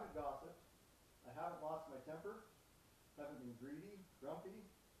 I haven't gossiped. I haven't lost my temper. Haven't been greedy, grumpy,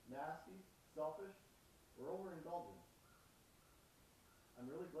 nasty, selfish, or overindulgent. I'm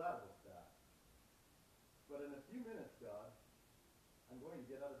really glad about that. But in a few minutes, God, I'm going to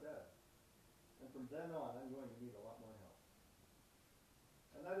get out of bed. And from then on, I'm going to need a lot more help."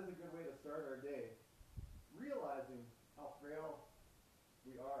 And that is a good way to start our day, realizing how frail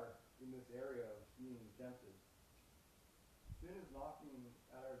we are in this area of being tempted. Sin is knocking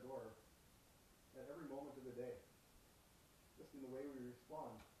at our door at every moment of the day, just in the way we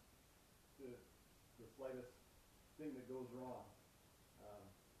respond to the slightest thing that goes wrong.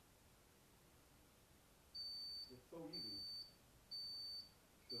 It's so easy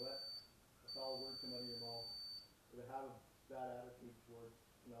to let a foul word come out of your mouth, or to have a bad attitude towards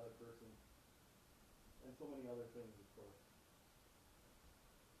another person, and so many other things, of course.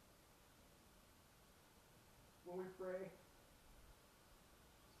 When we pray,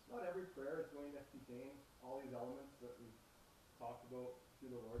 not every prayer is going to contain all these elements that we've talked about through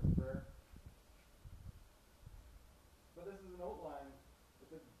the Lord's Prayer. But this is an outline.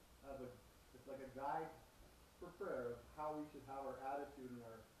 It's like a guide for prayer of how we should have our attitude and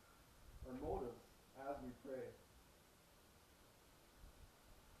our motives as we pray.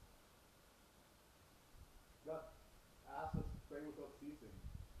 God asks us to pray without ceasing.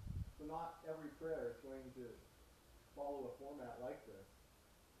 So not every prayer is going to follow a format like this.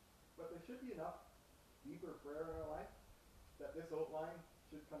 But there should be enough deeper prayer in our life that this outline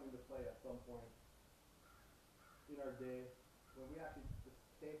should come into play at some point in our day when we actually just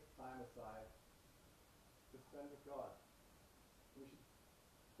take time aside to spend with God. We should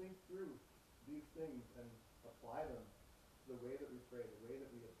think through these things and apply them to the way that we pray, the way that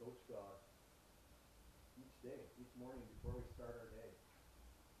we approach God each day, each morning before we start our day.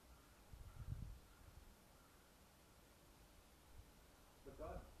 But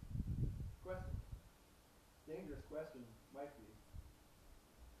God, question, dangerous question might be,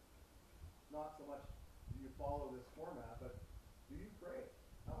 not so much do you follow this format, but do you pray?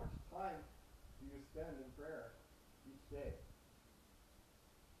 How much time do you spend in prayer each day?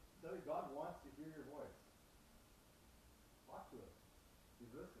 God wants to hear your voice. Talk to him.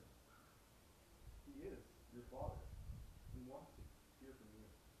 He's listening. He is your Father. He wants to hear from you.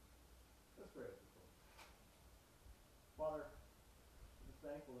 Let's pray at this point. Father, we're just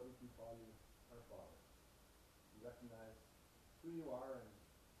thankful that we can call you our Father. We recognize who you are and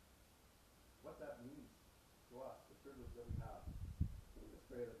what that means to us, the privilege that we have. So we just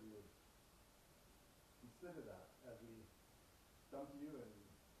pray that we would consider that as we come to you and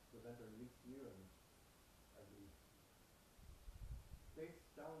present our needs to you, and as we face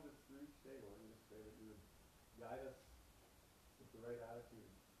challenges through each day, Lord, we just pray that you would guide us with the right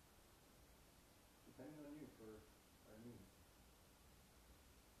attitude, depending on you for our needs.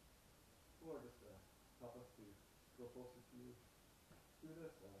 Lord, just help us to grow closer to you through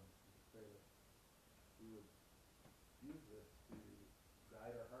this. Just pray that we would use this to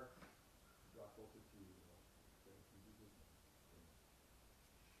guide our hearts, to draw closer to you. Pray in Jesus' name.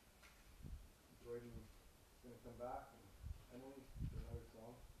 Jordan is going to come back, and Emily, for another